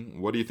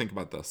foreboding. What do you think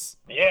about this?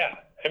 Yeah,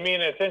 I mean,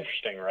 it's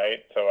interesting, right?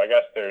 So I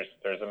guess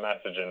there's a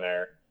message in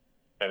there,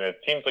 and it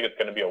seems like it's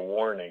going to be a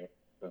warning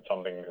that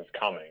something is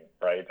coming,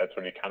 right? That's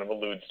what he kind of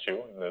alludes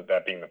to,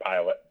 that being the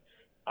pilot.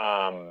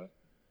 I'm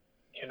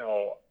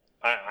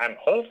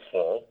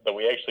hopeful that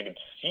we actually get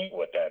to see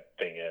what that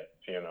thing is,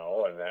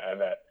 and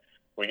that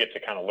we get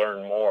to kind of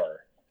learn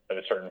more at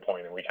a certain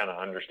point, and we kind of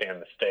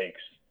understand the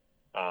stakes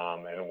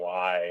and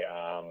why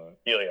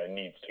Elia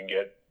needs to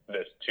get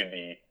this to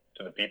the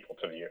people,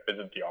 is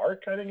it the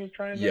Ark? I think he's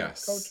trying to go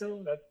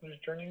to. That's what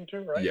he's journeying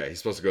to, right? Yeah, he's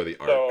supposed to go to the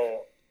Ark.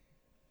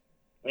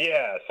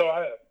 So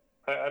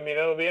I mean,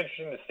 it'll be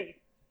interesting to see.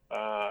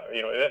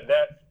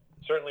 That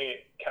certainly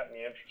kept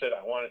me interested.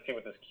 I want to see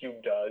what this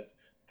cube does.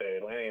 The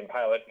Atlantean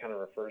pilot kind of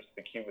refers to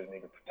the cube as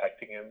maybe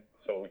protecting him,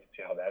 so we can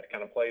see how that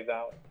kind of plays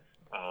out.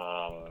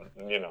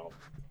 It'll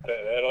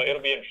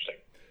be interesting.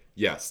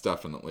 Yes,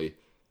 definitely.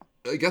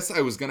 I guess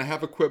I was gonna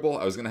have a quibble.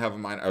 I was gonna have a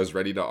mind. I was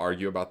ready to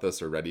argue about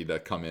this or ready to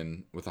come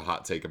in with a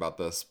hot take about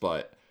this,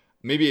 but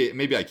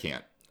maybe I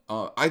can't.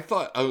 I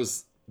thought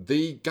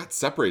they got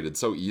separated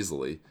so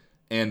easily.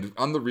 And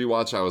on the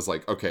rewatch, I was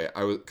like, okay,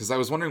 because I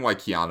was wondering why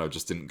Keanu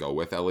just didn't go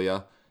with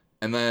Elia.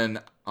 And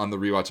then on the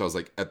rewatch, I was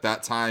like, at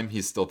that time,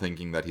 he's still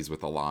thinking that he's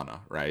with Alana,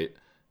 right?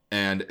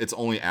 And it's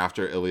only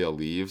after Elia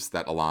leaves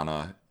that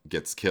Alana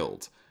gets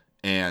killed.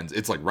 And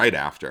it's like right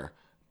after.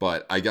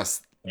 But I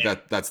guess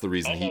that's the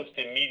reason almost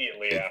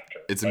immediately after.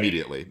 It's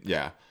immediately,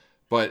 yeah.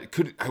 But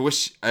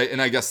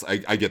I guess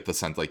I get the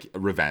sense like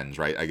revenge,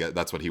 right? I get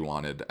that's what he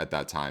wanted at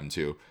that time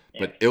too.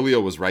 But Ilya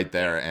was right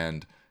there,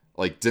 and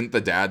like, didn't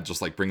the dad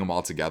just like bring them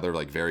all together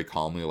like very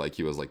calmly, like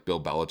he was like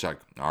Bill Belichick?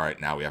 All right,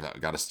 now we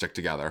got to stick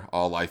together.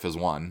 All life is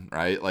one,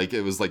 right? Like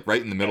it was like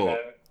right in the middle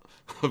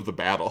of the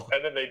battle.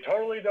 And then they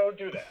totally don't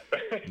do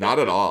that. Not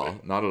at all.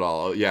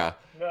 Yeah.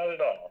 Not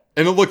at all.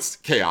 And it looks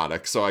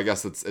chaotic, so I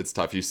guess it's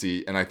tough. You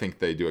see, and I think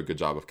they do a good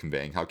job of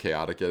conveying how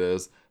chaotic it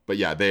is. But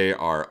yeah, they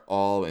are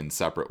all in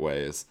separate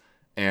ways.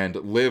 And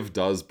Liv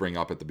does bring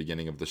up at the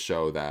beginning of the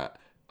show that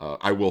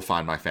I will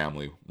find my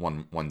family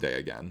one day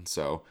again.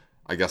 So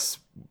I guess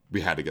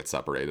we had to get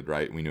separated,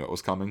 right? We knew it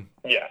was coming.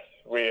 Yes,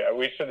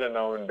 we should have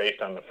known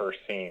based on the first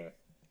scene.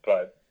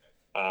 But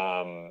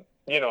I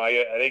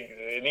think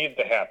it needs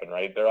to happen,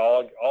 right? They're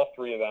all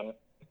 3 of them,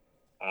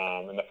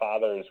 and the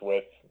father is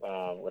with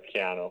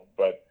Keanu,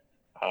 but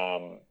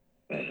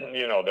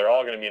they're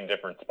all going to be in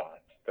different spots.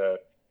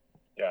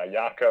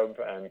 Jakob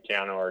and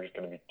Keanu are just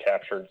going to be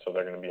captured, so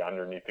they're going to be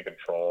underneath the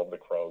control of the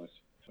crows.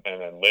 And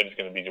then Liv's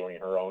going to be doing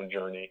her own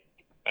journey,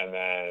 and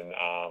then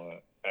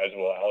as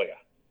will Elia.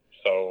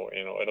 So,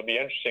 it'll be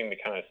interesting to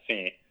kind of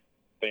see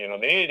that,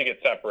 they need to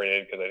get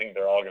separated because I think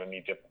they're all going to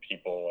meet different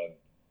people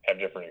and have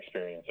different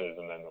experiences,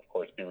 and then of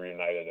course be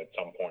reunited at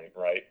some point,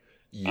 right?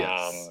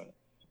 Yes.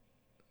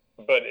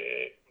 But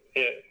it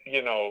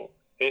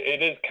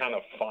is kind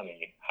of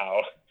funny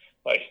how,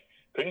 like,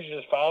 couldn't you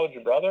just follow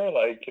your brother?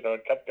 Like,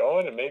 it kept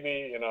going, and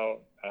maybe, I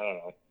don't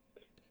know.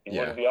 You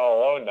wouldn't be all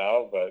alone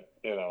now, but,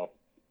 Yeah.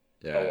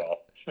 Oh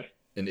well.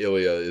 And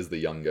Ilya is the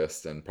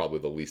youngest and probably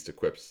the least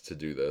equipped to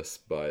do this,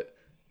 but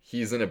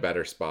he's in a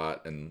better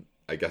spot, and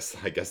I guess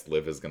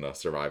Liv is gonna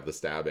survive the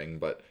stabbing,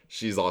 but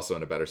she's also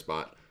in a better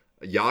spot.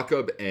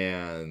 Jakob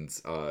and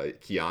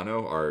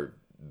Keanu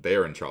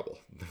they're in trouble,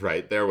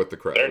 right? They're with the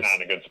crows. They're not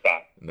in a good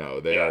spot. No,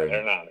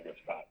 they're not in a good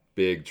spot.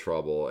 Big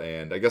trouble,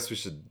 and I guess we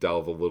should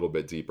delve a little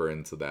bit deeper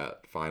into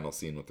that final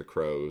scene with the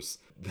crows.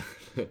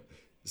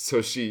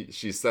 So she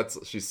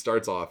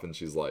starts off and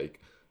she's like,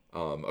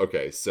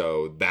 okay,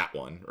 so that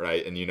one,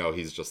 right? And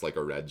he's just like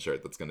a red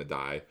shirt that's gonna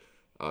die,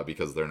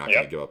 because they're not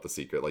gonna give up the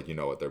secret. Like,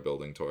 what they're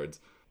building towards.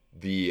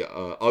 The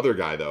other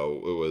guy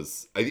though,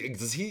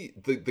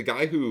 the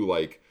guy who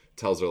like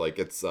tells her like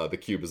it's the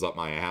cube is up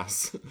my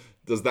ass.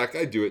 Does that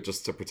guy do it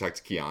just to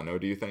protect Keanu?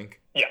 Do you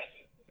think? Yes.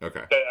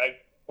 Okay.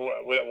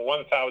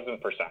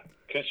 1,000%.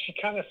 Because she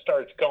kind of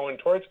starts going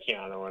towards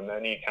Keanu, and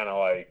then he kind of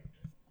like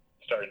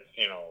starts,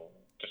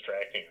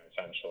 distracting her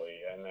essentially,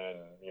 and then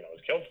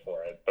is killed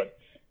for it. But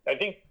I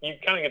think you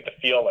kind of get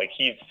the feel like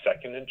he's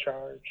second in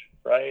charge,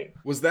 right?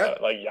 Was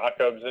that like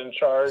Jakob's in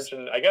charge,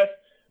 and I guess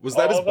was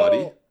that his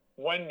buddy?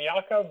 When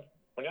Jakob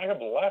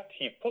left,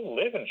 he put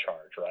Liv in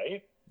charge,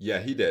 right? Yeah,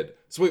 he did.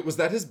 So wait, was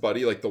that his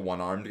buddy, like the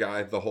one-armed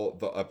guy,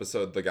 the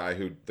episode, the guy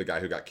who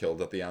got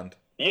killed at the end?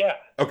 Yeah.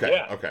 Okay.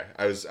 Yeah. Okay.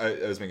 I was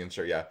making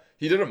sure. Yeah,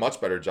 he did a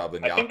much better job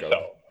than Jakob. I think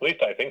so. At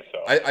least I think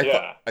so.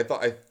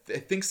 I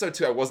think so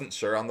too. I wasn't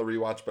sure on the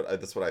rewatch, but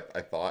that's what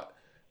I thought.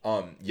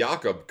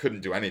 Jakob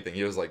couldn't do anything.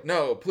 He was like,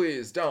 "No,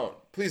 please don't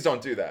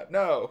do that.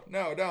 No,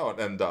 don't."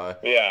 And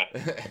yeah.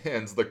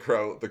 And the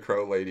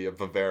crow lady of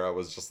Bavaria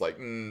was just like,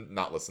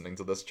 not listening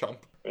to this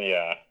chump.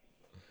 Yeah.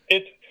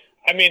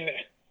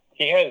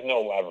 He has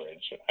no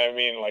leverage. He's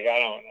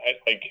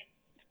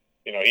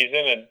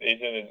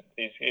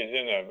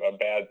in a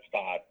bad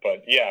spot.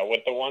 But yeah,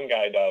 what the one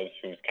guy does,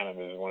 who's kind of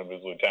one of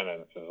his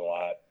lieutenants, is a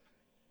lot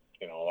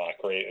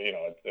great.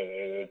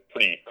 It's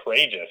pretty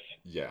courageous.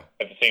 Yeah.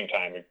 At the same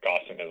time, it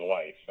cost him his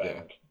life. Yeah.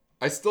 And,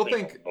 I still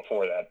think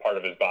before that, part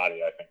of his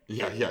body, I think.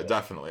 Yeah,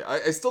 definitely.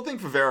 I still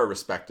think Favera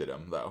respected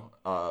him though.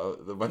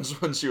 When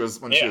she was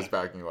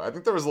backing away, I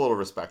think there was a little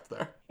respect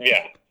there.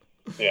 Yeah.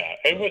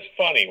 It was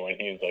funny when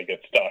he was like,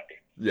 "Get stuck."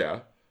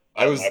 Yeah.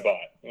 I was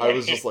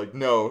just like,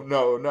 no.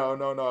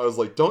 I was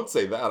like, don't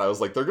say that. I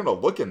was like, they're gonna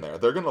look in there.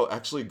 They're gonna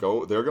actually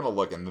go. They're gonna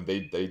look, and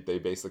they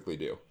basically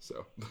do.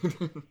 So.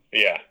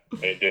 Yeah,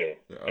 they do.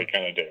 Yeah. They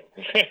kind of do.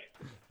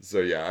 So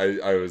yeah,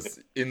 I was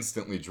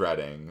instantly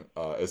dreading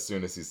as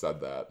soon as he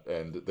said that,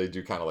 and they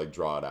do kind of like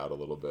draw it out a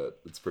little bit.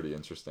 It's pretty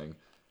interesting,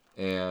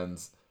 and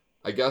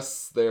I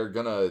guess they're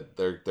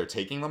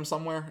taking them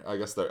somewhere. I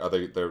guess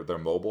they're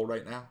mobile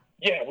right now.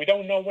 Yeah, we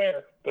don't know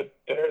where, but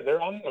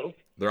they're on the move.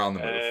 They're on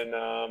the move. And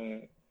I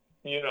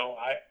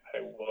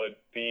will it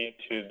be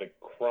to the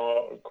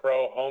Crow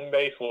home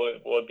base?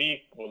 Will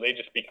they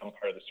just become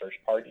part of the search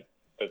party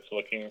that's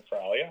looking for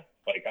Alia?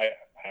 Like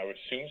I would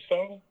assume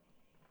so.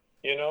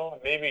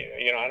 Maybe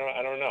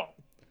I don't know.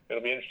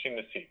 It'll be interesting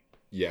to see.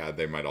 Yeah,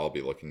 they might all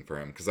be looking for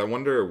him, because I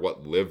wonder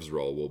what Liv's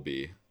role will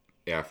be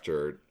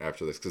after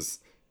this, because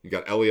you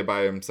got Elia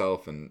by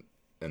himself and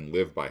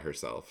Liv by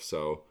herself,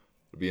 so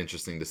it'll be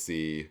interesting to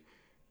see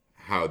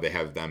how they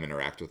have them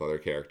interact with other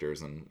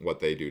characters and what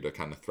they do to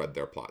kind of thread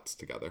their plots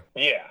together.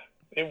 Yeah,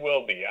 it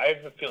will be. I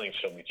have a feeling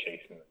she'll be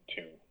chasing them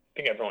too. I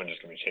think everyone's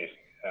just gonna be chasing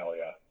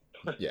Elia.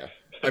 Yeah,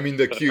 I mean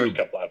the cube. The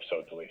first couple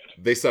episodes, at least.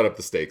 They set up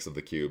the stakes of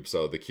the cube,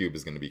 so the cube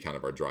is going to be kind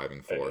of our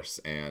driving force,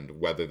 and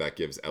whether that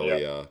gives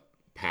Elia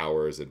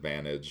powers,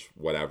 advantage,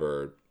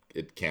 whatever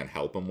it can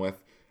help him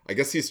with. I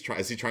guess is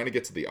he trying to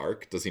get to the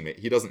Ark?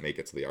 He doesn't make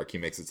it to the Ark. He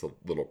makes it to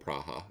Little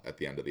Praha at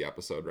the end of the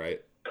episode,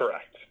 right?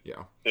 Correct.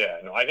 Yeah.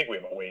 Yeah. No, I think we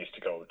have a ways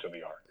to go to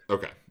the Ark.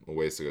 Okay, a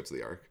ways to go to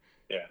the Ark.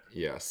 Yeah.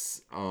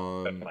 Yes.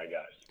 That's my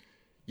guess.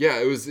 Yeah,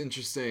 it was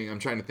interesting. I'm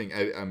trying to think.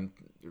 I'm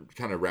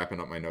kind of wrapping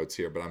up my notes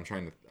here, but I'm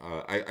trying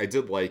to. I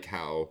did like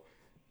how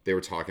they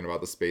were talking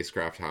about the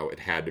spacecraft, how it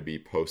had to be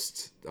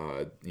post,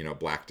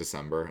 Black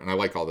December, and I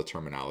like all the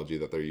terminology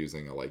that they're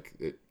using. Like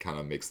it kind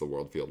of makes the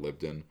world feel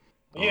lived in.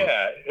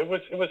 Yeah, it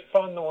was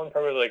fun. The one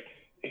part was like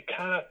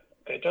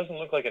it doesn't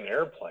look like an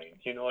airplane,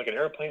 like an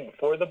airplane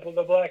before the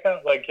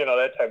blackout, like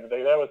that type of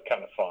thing. That was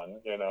kind of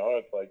fun,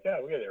 It's like,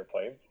 yeah, we got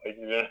airplanes, like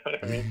you know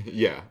what I mean?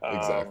 Yeah,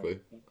 exactly.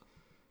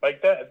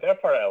 Like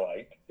that part I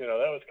liked, that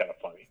was kind of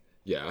funny.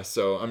 Yeah,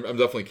 so I'm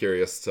definitely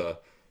curious to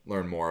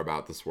learn more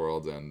about this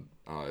world and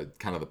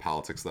kind of the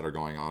politics that are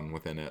going on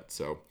within it.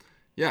 So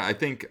yeah, I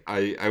think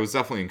I was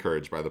definitely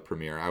encouraged by the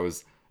premiere. I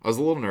was a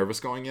little nervous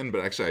going in,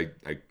 but actually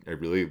I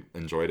really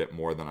enjoyed it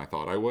more than I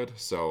thought I would.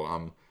 So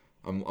I'm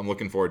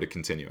looking forward to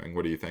continuing.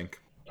 What do you think?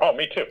 Oh,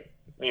 me too.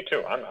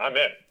 I'm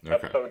in.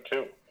 Okay. Episode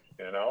 2.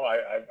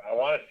 I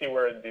want to see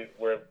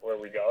where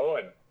we go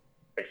and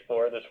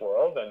explore explore this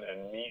world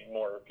and meet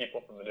more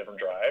people from the different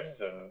tribes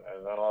and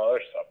then all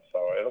other stuff.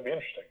 So it'll be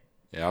interesting.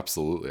 Yeah,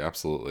 absolutely,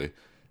 absolutely.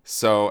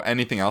 So,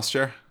 anything else,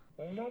 Jer?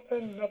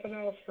 Nothing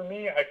else for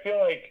me. I feel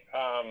like,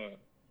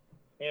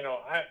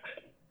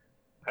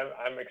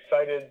 I'm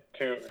excited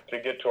to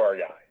get to our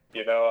guy.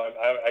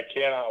 I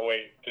cannot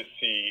wait to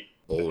see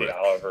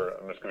Oliver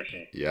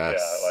Muscucci. Yes.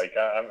 Yeah, like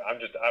I'm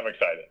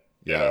excited.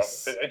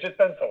 Yes. It's just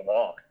been so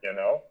long.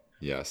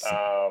 Yes.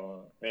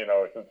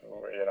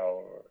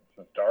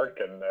 Since dark,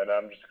 and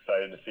I'm just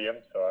excited to see him.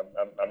 So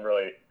I'm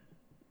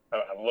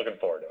looking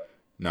forward to it.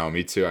 No,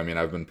 me too. I mean,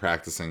 I've been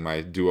practicing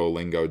my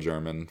Duolingo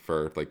German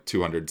for like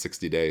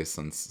 260 days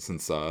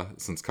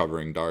since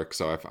covering Dark.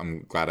 So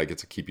I'm glad I get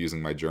to keep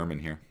using my German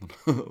here.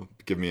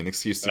 Give me an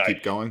excuse to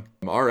keep going.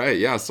 All right,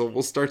 yeah. So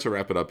we'll start to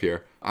wrap it up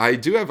here.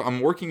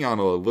 I'm working on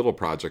a little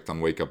project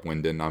on Wake Up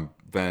Winden.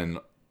 I've been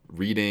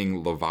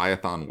reading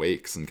Leviathan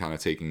Wakes and kind of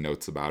taking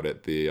notes about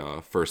it. The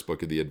first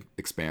book of the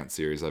Expanse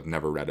series. I've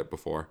never read it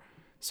before,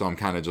 so I'm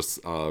kind of just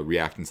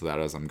reacting to that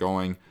as I'm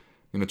going.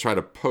 I'm going to try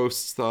to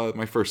post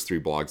my first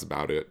 3 blogs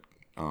about it.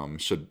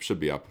 Should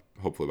be up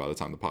hopefully by the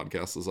time the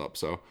podcast is up.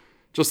 So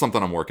just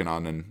something I'm working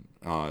on in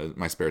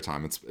my spare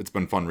time. It's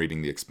been fun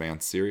reading the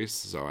Expanse series.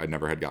 So I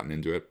never had gotten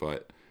into it,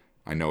 but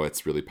I know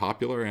it's really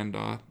popular and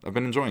I've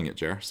been enjoying it,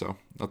 Jer. So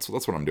that's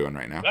what I'm doing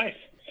right now. Nice,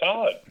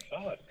 solid.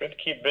 Good to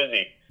keep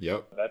busy.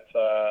 Yep. That's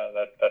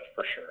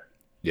for sure.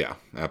 Yeah,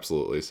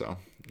 absolutely. So,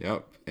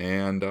 yep.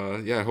 And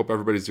I hope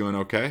everybody's doing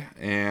okay.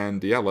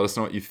 And yeah, let us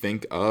know what you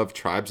think of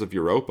Tribes of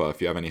Europa. If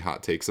you have any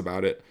hot takes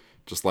about it,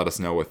 just let us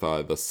know with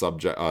the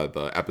subject,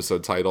 the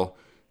episode title,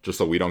 just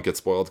so we don't get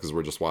spoiled because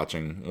we're just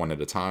watching one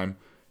at a time.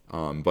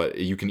 But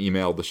you can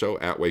email the show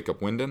at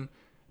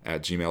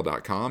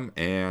wakeupwinden@gmail.com,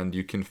 and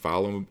you can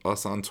follow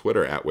us on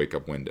Twitter at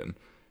wakeupwinden.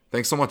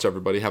 Thanks so much,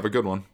 everybody. Have a good one.